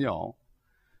하나님은요.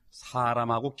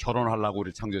 사람하고 결혼하려고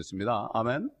우리를 창조했습니다.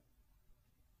 아멘.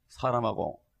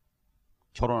 사람하고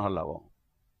결혼하려고.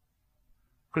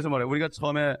 그래서 말이에요. 우리가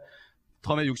처음에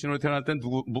육신으로 태어날 땐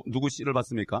누구 씨를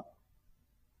받습니까?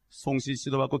 송씨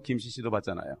씨도 받고 김씨 씨도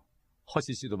받잖아요.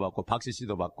 허씨 씨도 받고 박씨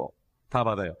씨도 받고 다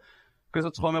받아요. 그래서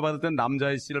처음에 받을 땐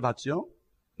남자의 씨를 받죠.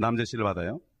 남자 씨를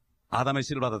받아요. 아담의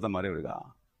씨를 받았단 말이에요. 우리가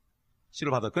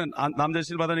씨를 받아. 그 남자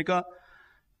씨를 받으니까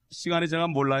시간이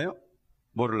지나면 몰라요?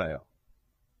 모를라요.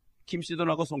 김씨도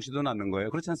낳고 송씨도 낳는 거예요.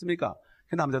 그렇지 않습니까?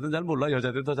 남자들은 잘 몰라.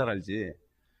 여자들은 더 잘 알지.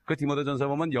 그 디모데전서에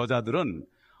보면 여자들은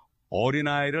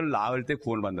어린아이를 낳을 때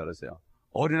구원을 받는다 그랬어요.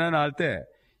 어린아이 낳을 때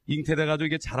잉태돼가지고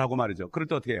이게 자라고 말이죠. 그럴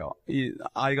때 어떻게 해요? 이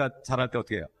아이가 자랄 때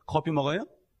어떻게 해요? 커피 먹어요?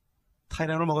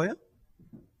 타이레놀 먹어요?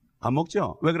 안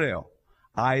먹죠? 왜 그래요?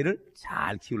 아이를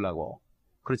잘 키우려고.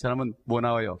 그렇지 않으면 뭐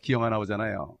나와요? 기형아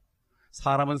나오잖아요.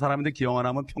 사람은 사람인데 기형아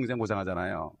나오면 평생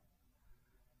고생하잖아요.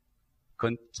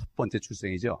 그건 첫 번째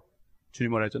출생이죠. 주님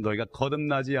뭐라 했죠? 너희가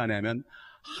거듭나지 않으면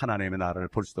하나님의 나라를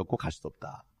볼 수도 없고 갈 수도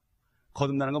없다.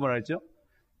 거듭나는 거 뭐라 했죠?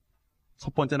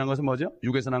 첫 번째 난 것은 뭐죠?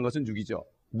 육에서 난 것은 육이죠.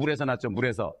 물에서 났죠.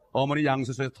 물에서. 어머니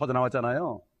양수소에서 터져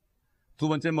나왔잖아요. 두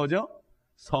번째 뭐죠?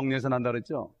 성령에서 난다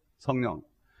그랬죠. 성령.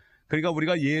 그러니까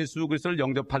우리가 예수 그리스도를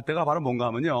영접할 때가 바로 뭔가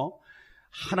하면요.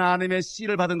 하나님의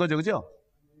씨를 받은 거죠. 그죠?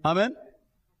 아멘?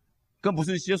 그러니까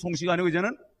무슨 씨요? 송씨가 아니고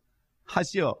이제는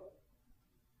하씨요.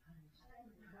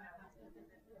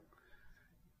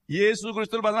 예수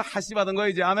그리스도를 받은 하씨 받은 거예요.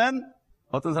 이제 아멘?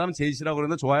 어떤 사람은 제이씨라고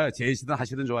그러는데 좋아요. 제이씨든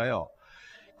하씨든 좋아요.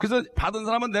 그래서 받은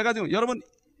사람은 내가 지금 여러분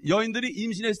여인들이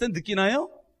임신했을 때 느끼나요?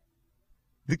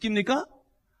 느낍니까?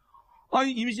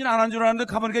 임신 안 한 줄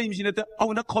알았는데 가보니까 임신했대.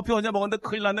 나 커피 혼자 먹었는데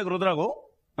큰일 났네 그러더라고.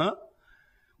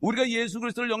 우리가 예수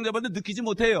그리스도를 영접할 때 느끼지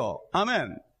못해요.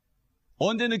 아멘.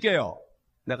 언제 느껴요?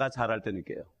 내가 자랄 때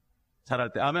느껴요.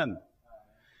 자랄 때. 아멘.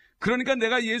 그러니까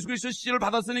내가 예수 그리스도의 씨를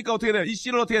받았으니까 어떻게 돼요? 이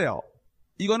씨를 어떻게 돼요?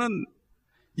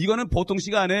 이거는 보통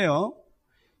씨가 아니에요.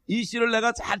 이 씨를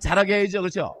내가 잘 자라게 해야죠.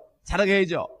 그렇죠? 자라게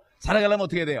해야죠. 자라게 하려면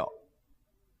어떻게 돼요?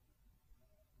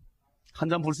 한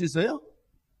잔 볼 수 있어요?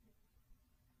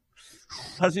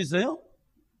 할 수 있어요?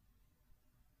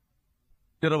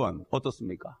 여러분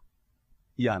어떻습니까?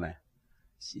 이 안에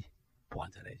씨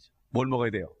보관 잘해야죠. 뭘 먹어야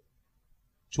돼요?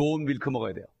 좋은 밀크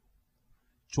먹어야 돼요.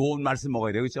 좋은 말씀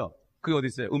먹어야 돼요. 그렇죠? 그게 어디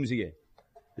있어요? 음식에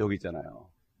여기 있잖아요.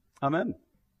 아멘.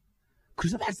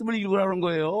 그래서 말씀을 읽으라는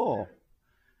거예요.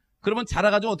 그러면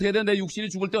자라가지고 어떻게 돼요? 내 육신이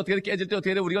죽을 때 어떻게 돼? 깨질 때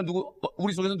어떻게 돼? 우리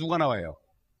속에서 누가 나와요?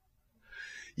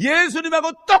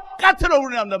 예수님하고 똑같은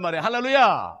얼굴이 난단 말이에요.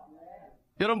 할렐루야.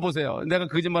 여러분 보세요. 내가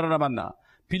거짓말 하나 맞나?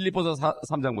 빌립보서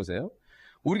 3장 보세요.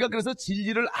 우리가 그래서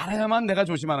진리를 알아야만 내가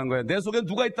조심하는 거예요. 내 속에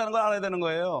누가 있다는 걸 알아야 되는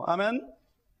거예요. 아멘.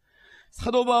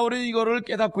 사도 바울이 이거를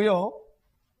깨닫고요.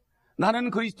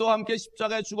 나는 그리스도와 함께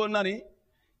십자가에 죽었나니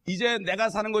이제 내가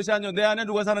사는 것이 아니요 내 안에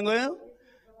누가 사는 거예요?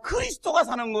 그리스도가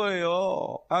사는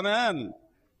거예요. 아멘.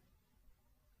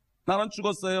 나는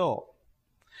죽었어요.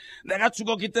 내가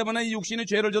죽었기 때문에 이 육신이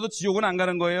죄를 져도 지옥은 안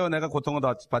가는 거예요. 내가 고통을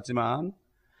받지만.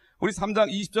 우리 3장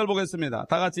 20절 보겠습니다.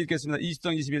 다 같이 읽겠습니다.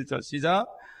 20장 21절 시작.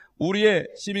 우리의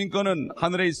시민권은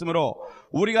하늘에 있으므로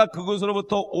우리가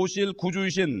그곳으로부터 오실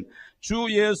구주이신 주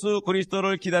예수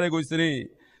그리스도를 기다리고 있으니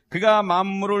그가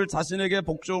만물을 자신에게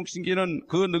복종시키는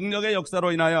그 능력의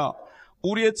역사로 인하여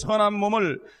우리의 천한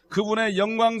몸을 그분의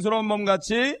영광스러운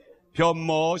몸같이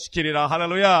변모시키리라.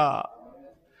 할렐루야.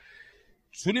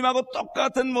 주님하고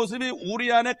똑같은 모습이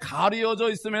우리 안에 가려져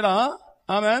있습니다.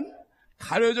 아멘.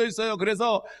 가려져 있어요.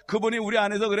 그래서 그분이 우리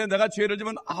안에서 그래 내가 죄를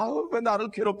지면 아우 왜 나를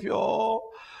괴롭혀.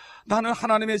 나는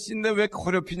하나님의 씨인데 왜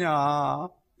괴롭히냐.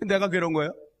 내가 괴로운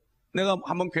거예요. 내가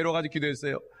한번 괴로워가지고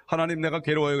기도했어요. 하나님 내가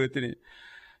괴로워요. 그랬더니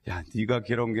야 네가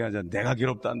괴로운 게 아니라 내가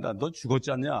괴롭단다. 너 죽었지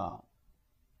않냐.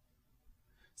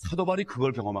 사도 바울이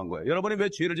그걸 경험한 거예요. 여러분이 왜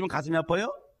죄를 지면 가슴이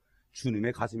아파요?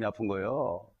 주님의 가슴이 아픈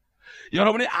거예요.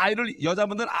 여러분이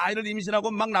여자분들 아이를 임신하고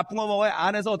막 나쁜 거 먹어야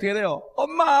안에서 어떻게 돼요?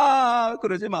 엄마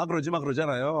그러지 마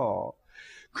그러잖아요.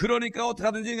 그러니까 어떻게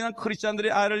하든지 그냥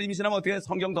크리스찬들이 아이를 임신하면 어떻게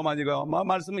성경 더 많이 읽어요.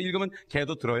 말씀을 읽으면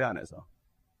걔도 들어요. 안에서.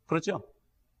 그렇죠?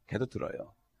 걔도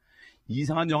들어요.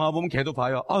 이상한 영화 보면 걔도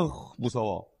봐요. 아우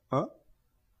무서워.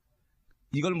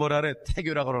 이걸 뭐라 그래?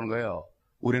 태교라고 그러는 거예요.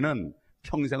 우리는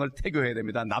평생을 태교해야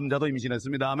됩니다. 남자도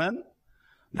임신했습니다 하면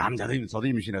저도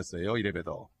임신했어요.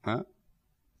 이래봬도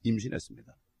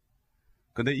임신했습니다.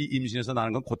 근데 이 임신에서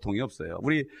나는 건 고통이 없어요.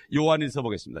 우리 요한일서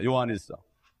보겠습니다. 요한일서.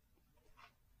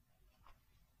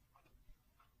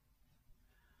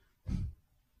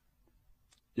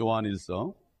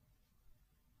 요한일서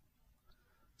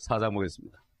 4장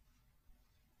보겠습니다.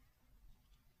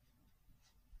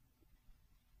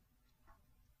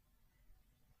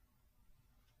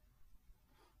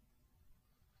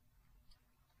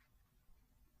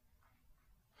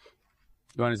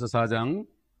 요한일서 4장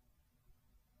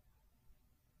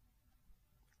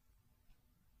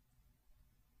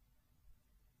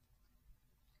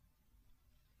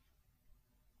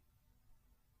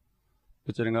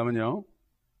 1 절인가 하면요.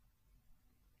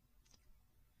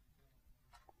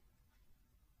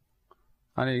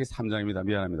 아니 이게 3장입니다.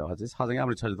 미안합니다. 4장이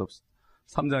아무리 찾아도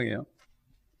 3장이에요.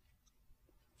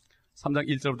 3장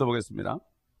 1절부터 보겠습니다.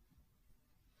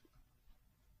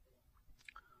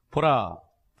 보라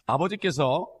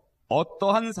아버지께서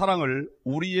어떠한 사랑을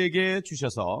우리에게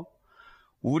주셔서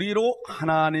우리로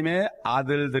하나님의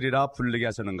아들들이라 부르게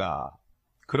하셨는가.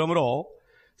 그러므로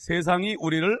세상이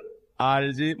우리를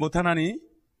알지 못하나니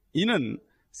이는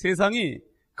세상이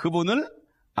그분을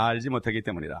알지 못하기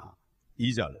때문이다.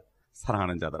 2절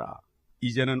사랑하는 자들아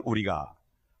이제는 우리가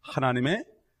하나님의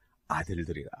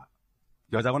아들들이라.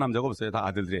 여자고 남자고 없어요. 다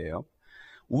아들들이에요.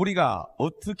 우리가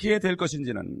어떻게 될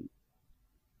것인지는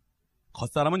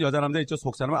겉사람은 여자 남자 있죠.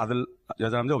 속사람은 아들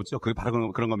여자 남자 없죠. 그게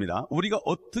바로 그런 겁니다. 우리가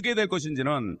어떻게 될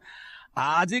것인지는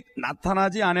아직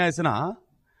나타나지 아니하였으나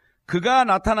그가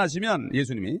나타나시면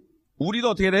예수님이 우리도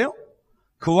어떻게 돼요?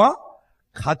 그와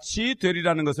같이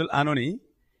되리라는 것을 아노니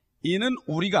이는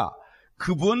우리가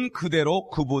그분 그대로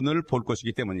그분을 볼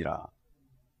것이기 때문이라.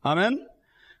 아멘.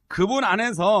 그분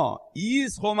안에서 이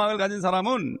소망을 가진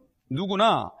사람은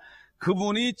누구나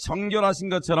그분이 정결하신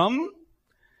것처럼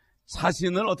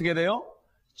자신을 어떻게 돼요?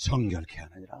 정결케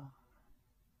하느니라.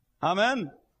 아멘.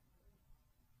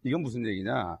 이건 무슨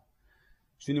얘기냐?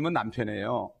 주님은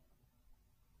남편이에요.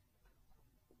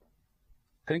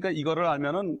 그러니까 이거를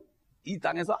알면은 이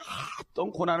땅에서 어떤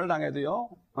고난을 당해도요,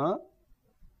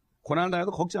 고난을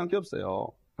당해도 걱정할 게 없어요.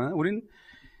 우린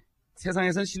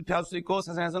세상에서는 실패할 수 있고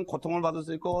세상에서는 고통을 받을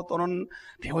수 있고 또는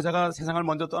배우자가 세상을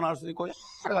먼저 떠날 수 있고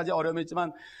여러 가지 어려움이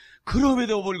있지만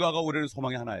그럼에도 불구하고 우리는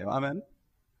소망이 하나예요. 아멘.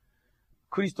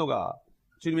 그리스도가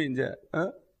주님이 이제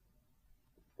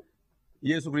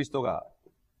예수 그리스도가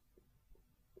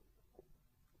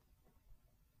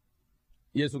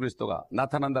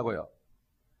나타난다고요.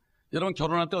 여러분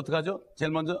결혼할 때 어떻게 하죠?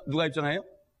 제일 먼저 누가 입장해요?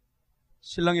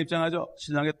 신랑이 입장하죠.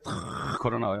 신랑이 탁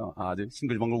걸어 나와요. 아주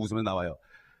싱글벙글 웃으면 나와요.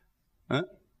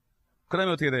 그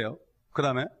다음에 어떻게 돼요? 그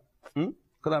다음에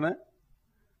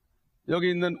여기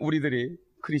있는 우리들이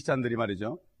크리스찬들이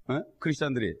말이죠.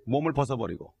 크리스찬들이 몸을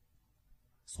벗어버리고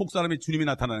속사람이 주님이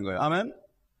나타나는 거예요. 아멘.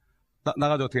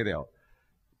 나가죠. 어떻게 돼요?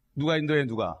 누가 인도해?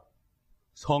 누가?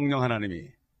 성령 하나님이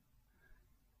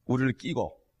우리를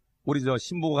끼고, 우리 저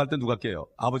신부가 갈 때 누가 끼요?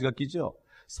 아버지가 끼죠.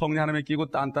 성령 하나님이 끼고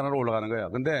딴딴하러 올라가는 거예요.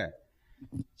 근데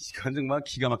이건 정말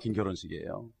기가 막힌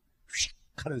결혼식이에요. 휙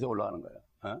하면서 올라가는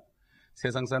거예요.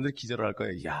 세상 사람들이 기절을 할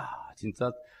거예요. 이야, 진짜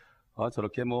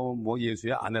저렇게 뭐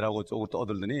예수의 아내라고 어쩌고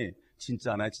떠들더니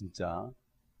진짜 아내야, 진짜.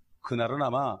 그날은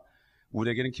아마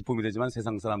우리에게는 기쁨이 되지만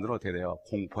세상 사람들은 어떻게 돼요?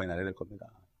 공포의 날이 될 겁니다.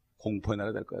 공포의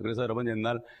날이 될 거예요. 그래서 여러분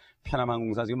옛날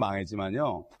페남항공사 지금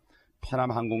망했지만요.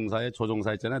 페남항공사의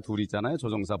조종사 있잖아요. 둘이 있잖아요.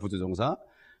 조종사, 부조종사.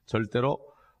 절대로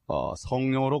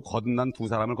성령으로 거듭난 두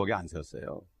사람을 거기 안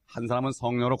세웠어요. 한 사람은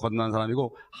성령으로 거듭난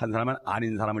사람이고 한 사람은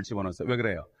아닌 사람을 집어넣었어요. 왜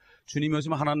그래요? 주님이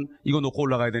오시면 하나는 이거 놓고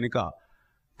올라가야 되니까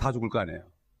다 죽을 거 아니에요.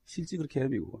 실제 그렇게 해요,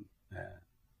 미국은. 네.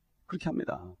 그렇게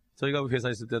합니다. 저희가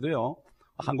회사에 있을 때도요.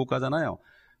 한국 가잖아요.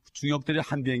 중역들이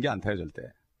한 비행기 안 타요, 절대.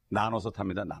 나눠서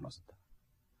탑니다. 나눠서 타.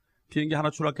 비행기 하나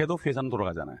추락해도 회사는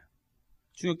돌아가잖아요.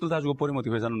 중역들 다 죽어버리면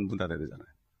어떻게 회사는 문 닫아야 되잖아요.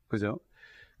 그죠?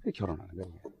 그게 결혼하는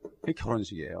거예요. 이게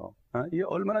결혼식이에요. 이게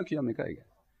얼마나 귀합니까, 이게.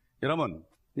 여러분,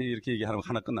 이렇게 얘기하는 거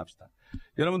하나 끝납시다.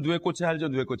 여러분, 누에꼬치 알죠?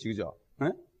 누에꼬치, 그죠?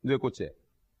 누에꼬치.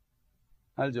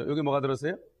 알죠? 여기 뭐가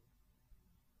들었어요?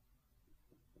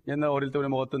 옛날 어릴 때 우리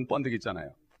먹었던 번데기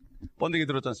있잖아요. 번데기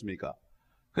들었지 않습니까?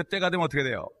 그 때가 되면 어떻게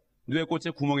돼요?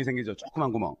 누에꼬치에 구멍이 생기죠.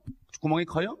 조그만 구멍. 구멍이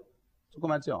커요?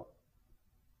 조그맣죠?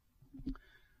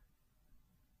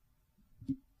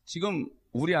 지금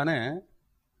우리 안에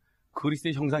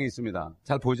그리스도의 형상이 있습니다.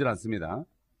 잘 보이질 않습니다.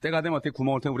 때가 되면 어떻게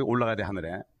구멍을 통해 우리 올라가야 돼,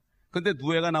 하늘에. 근데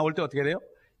누에가 나올 때 어떻게 돼요?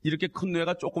 이렇게 큰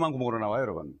누에가 조그만 구멍으로 나와요,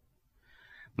 여러분.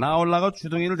 나올라가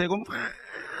주둥이를 대고 막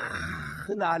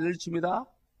난리를 칩니다.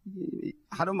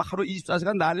 하루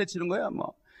 24시간 난리 치는 거야,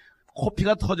 뭐.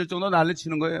 코피가 터질 정도로 난리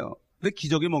치는 거예요. 근데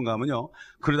기적이 뭔가 하면요.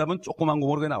 그러다 보면 조그만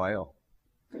구멍으로 나와요.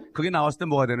 그게 나왔을 때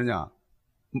뭐가 되느냐?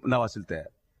 나왔을 때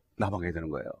나방이 되는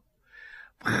거예요.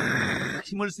 막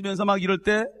힘을 쓰면서 막 이럴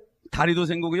때 다리도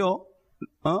생기고요.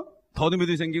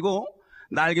 더듬이도 생기고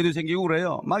날개도 생기고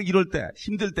그래요. 막 이럴 때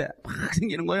힘들 때 막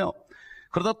생기는 거예요.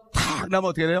 그러다 탁 나면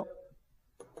어떻게 돼요?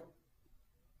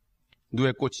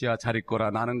 누에 꽃이야 잘 있거라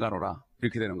나는 가노라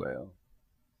이렇게 되는 거예요.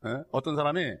 어떤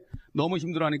사람이 너무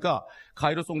힘들어하니까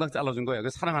가위로 쏙딱 잘라준 거예요.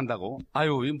 그래서 사랑한다고.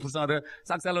 아유 이 불쌍하다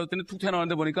싹 잘라줬더니 툭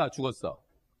튀어나오는데 보니까 죽었어.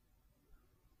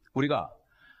 우리가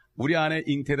우리 안에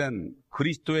잉태된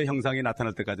그리스도의 형상이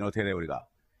나타날 때까지는 어떻게 돼요? 우리가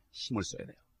힘을 써야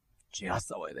돼요. 죄와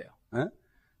싸워야 돼요.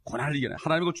 고난을 이겨내.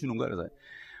 하나님이 그걸 주는 거예요. 그래서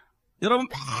여러분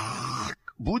막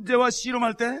문제와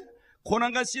씨름할 때,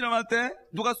 고난과 씨름할 때,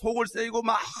 누가 속을 세이고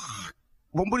막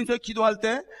몸부림쳐 기도할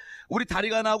때 우리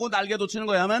다리가 나오고 날개 돋치는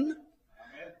거야 하면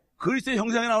그리스도의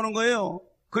형상이 나오는 거예요.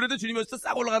 그래도 주님이 오셔서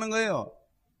싹 올라가는 거예요.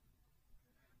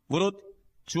 무릇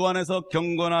주 안에서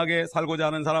경건하게 살고자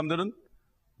하는 사람들은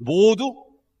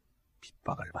모두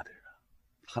핍박을 받으리라.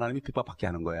 하나님이 핍박받게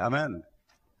하는 거예요. 아멘.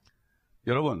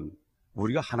 여러분,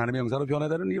 우리가 하나님의 형상으로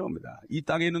변화되는 이유입니다. 이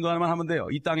땅에 있는 동안만 하면 돼요.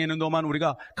 이 땅에 있는 동안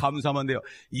우리가 감사하면 돼요.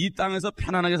 이 땅에서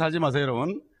편안하게 살지 마세요,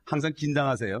 여러분. 항상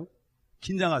긴장하세요.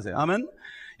 긴장하세요. 아멘.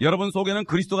 여러분 속에는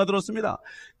그리스도가 들었습니다.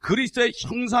 그리스도의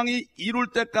형상이 이룰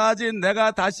때까지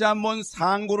내가 다시 한번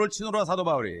상고를 치노라 사도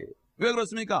바울이. 왜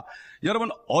그렇습니까? 여러분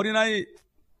어린아이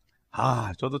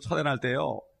저도 첫애 날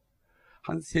때요.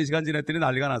 한 3시간 지냈더니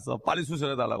난리가 났어. 빨리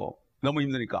수술해달라고. 너무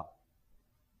힘드니까.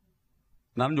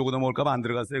 나는 요거도 먹을까봐 안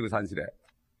들어갔어요. 그 산실에.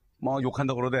 뭐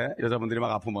욕한다고 그러대. 여자분들이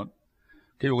막 아프면.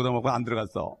 걔 요거도 먹고 안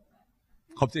들어갔어.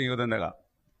 겁쟁이거든 내가.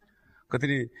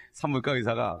 그랬더니 산부인과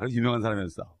의사가 유명한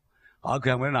사람이었어. 그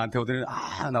양반이 나한테 오더니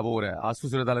나보고 그래.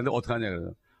 수술해달라는데 어떡하냐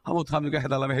그래서. 어떡합니까?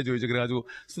 해달라면 해줘야지. 그래가지고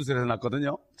수술해서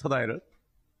낳았거든요. 첫 아이를.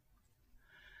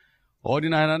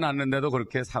 어린아이는 낳는데도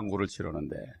그렇게 상고를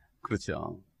치르는데.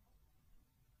 그렇죠.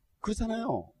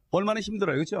 그렇잖아요. 얼마나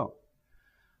힘들어요. 그렇죠?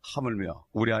 하물며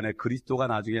우리 안에 그리스도가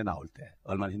나중에 나올 때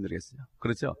얼마나 힘들겠어요.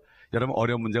 그렇죠? 여러분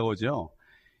어려운 문제가 오죠?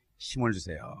 힘을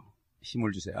주세요.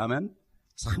 힘을 주세요. 아멘.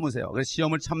 참으세요. 그래서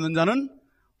시험을 참는 자는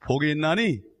복이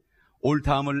있나니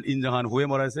옳다함을 인정한 후에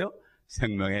뭐라 했어요?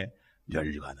 생명에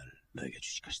멸류관을 너에게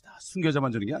주실 것이다.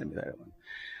 순교자만 주는 게 아닙니다, 여러분.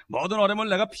 모든 어려움을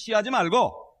내가 피하지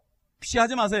말고,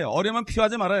 피하지 마세요. 어려우면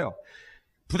피하지 말아요.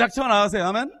 부닥쳐 나가세요.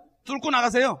 하면 뚫고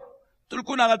나가세요.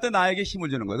 뚫고 나갈 때 나에게 힘을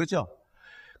주는 거예요. 그렇죠?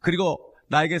 그리고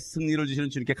나에게 승리를 주시는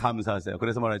주님께 감사하세요.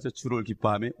 그래서 말하죠. 주를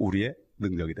기뻐함이 우리의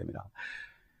능력이 됩니다.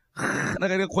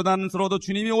 내가 고난스러워도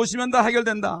주님이 오시면 다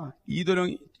해결된다.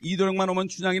 이도령만 오면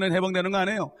춘향이는 해방되는 거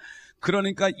아니에요.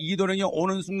 그러니까 이도령이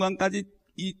오는 순간까지,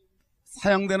 이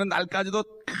사형되는 날까지도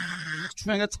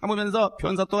춘향이가 참으면서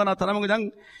변사또가 나타나면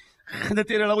그냥 한 대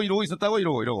때리려고 이러고 있었다고,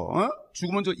 이러고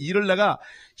죽으면 이를 내가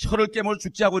혀를 깨물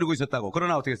죽지 하고 이러고 있었다고.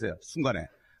 그러나 어떻게 했어요? 순간에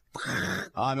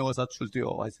암행어사 출두요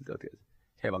했을 때 어떻게 했어요?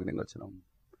 해방된 것처럼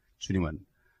주님은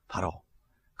바로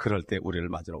그럴 때 우리를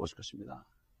맞으러 오실 것입니다.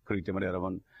 그렇기 때문에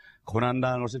여러분,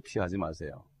 고난당하는 것을 피하지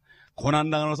마세요.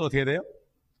 고난당하는 것을 어떻게 해야 돼요?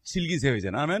 즐기세요.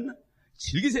 이제는 하면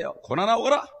즐기세요. 고난아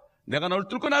오거라. 내가 너를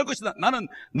뚫고 나갈 것이다. 나는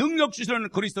능력 주시는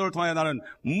그리스도를 통하여 나는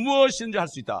무엇인지 할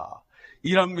수 있다.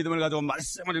 이런 믿음을 가지고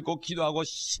말씀을 읽고 기도하고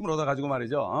힘을 얻어가지고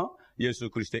말이죠. 예수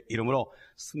그리스도의 이름으로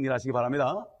승리를 하시기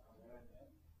바랍니다.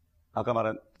 아까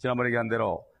말한, 지난번에 얘기한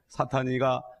대로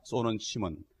사탄이가 쏘는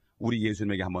침은 우리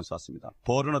예수님에게 한번 쐈습니다.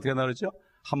 벌은 어떻게 한다 그랬죠?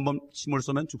 한번 침을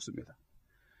쏘면 죽습니다.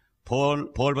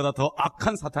 벌보다 더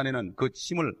악한 사탄이는 그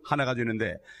침을 하나 가지고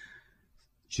있는데,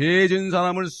 죄 지은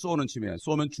사람을 쏘는 침이에요.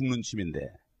 쏘면 죽는 침인데,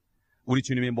 우리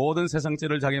주님이 모든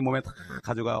세상죄를 자기 몸에 다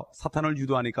가져가 사탄을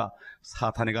유도하니까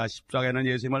사탄이가 십자가에는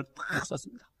예수님을 탁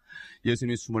쐈습니다.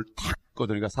 예수님이 숨을 탁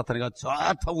거두니까 사탄이가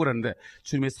좋다고 그랬는데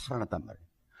주님이 살아났단 말이에요.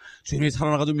 주님이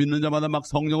살아나가지고 믿는 자마다 막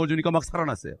성령을 주니까 막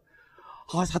살아났어요.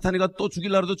 사탄이가 또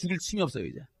죽일라 해도 죽일 침이 없어요,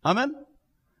 이제. 아멘?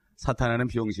 사탄이는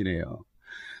병신이에요.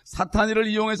 사탄이를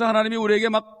이용해서 하나님이 우리에게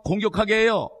막 공격하게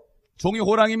해요. 종이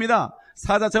호랑입니다.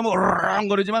 사자처럼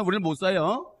으르렁거리지만 우리는 못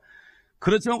쏴요.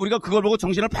 그렇지만 우리가 그걸 보고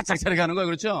정신을 바짝 차리게 하는 거예요.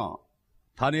 그렇죠?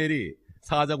 다니엘이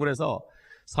사자굴에서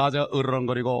사자가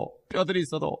으르렁거리고 뼈들이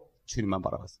있어도 주님만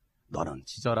바라봤어요. 너는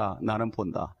짖어라, 나는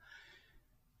본다.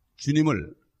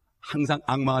 주님을 항상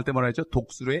악망할 때 뭐라 했죠?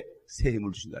 독수리에 새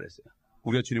힘을 주신다 그랬어요.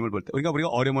 우리가 주님을 볼 때, 그러니까 우리가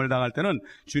어려움을 당할 때는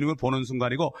주님을 보는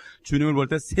순간이고, 주님을 볼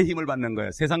때 새 힘을 받는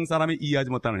거예요. 세상 사람이 이해하지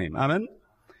못하는 힘. 아멘?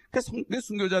 그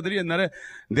순교자들이 옛날에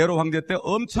네로 황제 때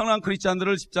엄청난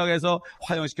크리스찬들을 십자가에서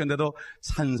화형시켰는데도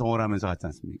찬송을 하면서 갔지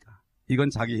않습니까? 이건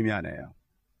자기 힘이 아니에요.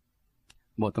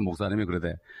 뭐 어떤 목사님이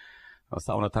그러대.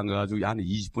 사우나탕 가가지고 한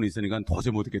 20분 있으니까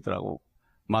도저히 못 있겠더라고.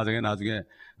 나중에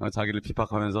자기를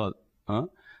핍박하면서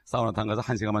사우나탕 가서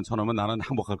 1시간만 쳐놓으면 나는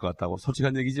항복할 것 같다고.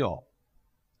 솔직한 얘기죠.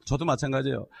 저도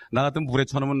마찬가지예요. 나 같은 물에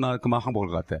쳐놓으면 나 그만 항복할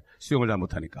것 같아. 수영을 잘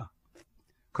못하니까.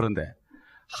 그런데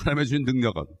하나님의 주신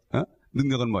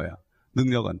능력은 뭐야?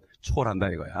 능력은 초월한다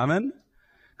이거야. 아멘?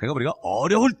 그러니까 우리가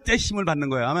어려울 때 힘을 받는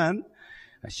거야. 아멘?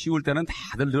 쉬울 때는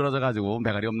다들 늘어져가지고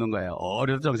매갈이 없는 거예요.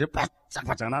 어려울 때 정신이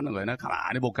바짝바짝 나는 거예요.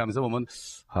 가만히 목하면서 보면,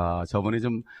 저분이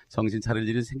좀 정신 차릴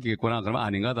일이 생기겠구나. 그러면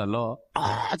아닌가 달라.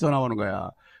 전화 오는 거야.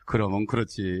 그러면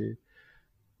그렇지.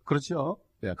 그렇죠?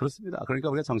 예, 그렇습니다. 그러니까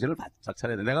우리가 정신을 바짝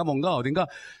차려야 돼. 내가 뭔가 어딘가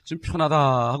좀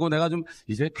편하다 하고 내가 좀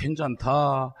이제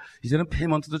괜찮다. 이제는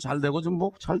페이먼트도 잘 되고 좀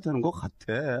뭐 잘 되는 것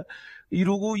같아.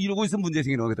 이러고 있으면 문제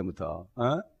생기는 거거든, 그때부터.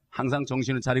 항상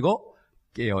정신을 차리고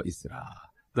깨어 있으라.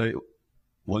 너희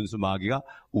원수 마귀가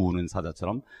우는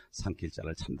사자처럼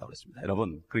산길자를 찬다고 그랬습니다.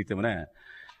 여러분, 그렇기 때문에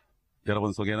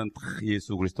여러분 속에는 다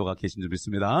예수 그리스도가 계신 줄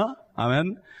믿습니다.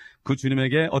 아멘. 그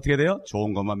주님에게 어떻게 돼요?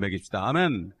 좋은 것만 먹입시다.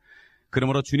 아멘.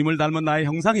 그러므로 주님을 닮은 나의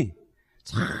형상이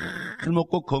잘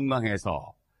먹고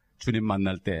건강해서 주님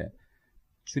만날 때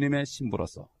주님의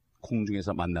신부로서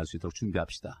공중에서 만날 수 있도록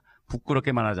준비합시다.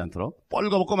 부끄럽게만 하지 않도록.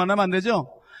 뻘거벗고 만나면 안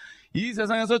되죠? 이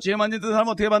세상에서 죄 만진 사람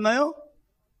어떻게 만나요?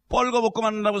 뻘거벗고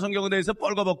만난다고 성경에 되어 있어.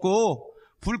 뻘거벗고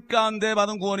불 가운데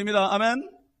받은 구원입니다. 아멘?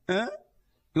 예?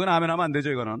 이건 아멘 하면 안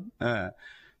되죠, 이거는. 예.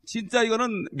 진짜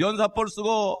이거는 면사포를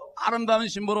쓰고 아름다운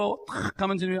신부로 탁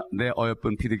가면 주님이 내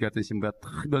어여쁜 비둘기 같은 신부야.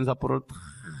 탁 면사포를 탁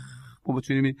보고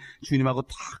주님하고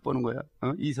탁 보는 거야.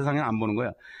 이 세상에는 안 보는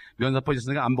거야. 면사포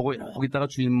있으니까 안 보고 이러고 있다가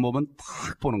주님 몸은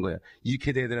탁 보는 거야.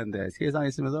 이렇게 돼야 되는데 세상에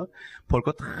있으면서 볼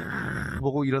거 탁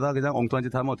보고 이러다 그냥 엉뚱한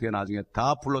짓 하면 어떻게 나중에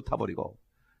다 불로 타버리고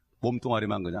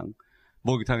몸뚱아리만 그냥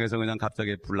목욕탕에서 그냥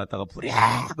갑자기 불났다가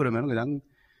불이야 그러면 그냥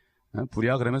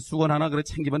불이야 그러면 수건 하나 그래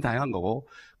챙기면 다행한 거고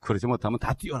그러지 못하면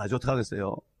다 뛰어나지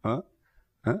어떡하겠어요.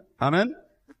 아멘.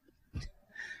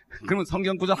 그러면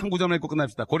성경 구절 한 구절만 읽고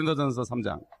끝납시다. 고린도전서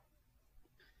 3장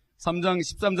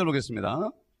 13절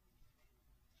보겠습니다.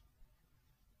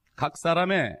 각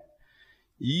사람의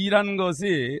일한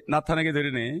것이 나타나게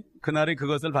되리니 그날이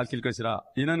그것을 밝힐 것이라.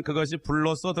 이는 그것이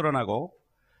불로써 드러나고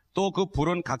또 그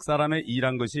불은 각 사람의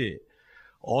일한 것이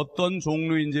어떤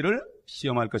종류인지를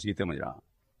시험할 것이기 때문이라.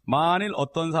 만일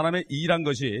어떤 사람의 일한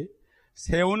것이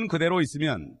세운 그대로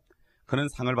있으면 그는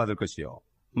상을 받을 것이요.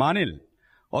 만일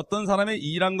어떤 사람의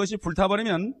일한 것이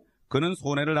불타버리면 그는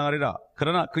손해를 당하리라.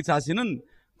 그러나 그 자신은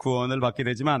구원을 받게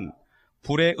되지만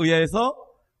불에 의해서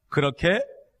그렇게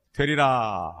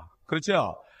되리라.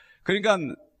 그렇죠? 그러니까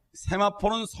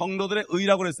세마포는 성도들의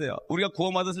의라고 그랬어요. 우리가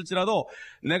구원받았을지라도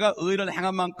내가 의를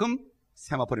행한 만큼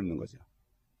세마포를 입는 거죠.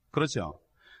 그렇죠?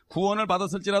 구원을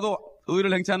받았을지라도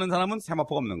의를 행치 않는 사람은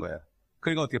세마포가 없는 거예요.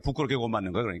 그러니까 어떻게 부끄럽게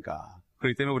구원받는 거예요. 그러니까.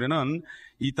 그렇기 때문에 우리는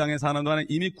이 땅에 사는 동안에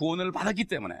이미 구원을 받았기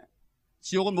때문에,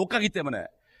 지옥은 못 가기 때문에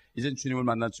이젠 주님을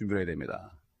만날 준비를 해야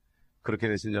됩니다. 그렇게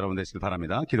되신 여러분 되시길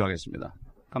바랍니다. 기도하겠습니다.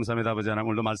 감사합니다. 아버지 하나님,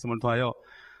 오늘도 말씀을 통하여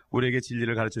우리에게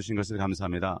진리를 가르쳐 주신 것을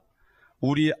감사합니다.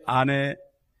 우리 안에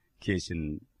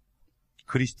계신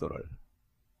그리스도를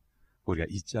우리가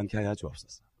잊지 않게 하여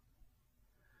주옵소서.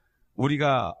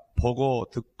 우리가 보고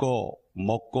듣고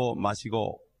먹고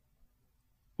마시고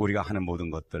우리가 하는 모든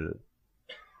것들,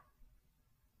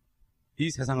 이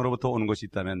세상으로부터 오는 것이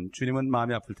있다면 주님은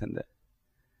마음이 아플 텐데,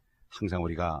 항상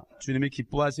우리가 주님이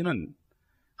기뻐하시는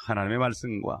하나님의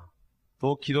말씀과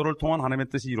또 기도를 통한 하나님의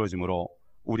뜻이 이루어짐으로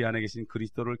우리 안에 계신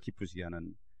그리스도를 기쁘시게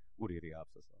하는 우리에게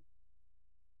앞서서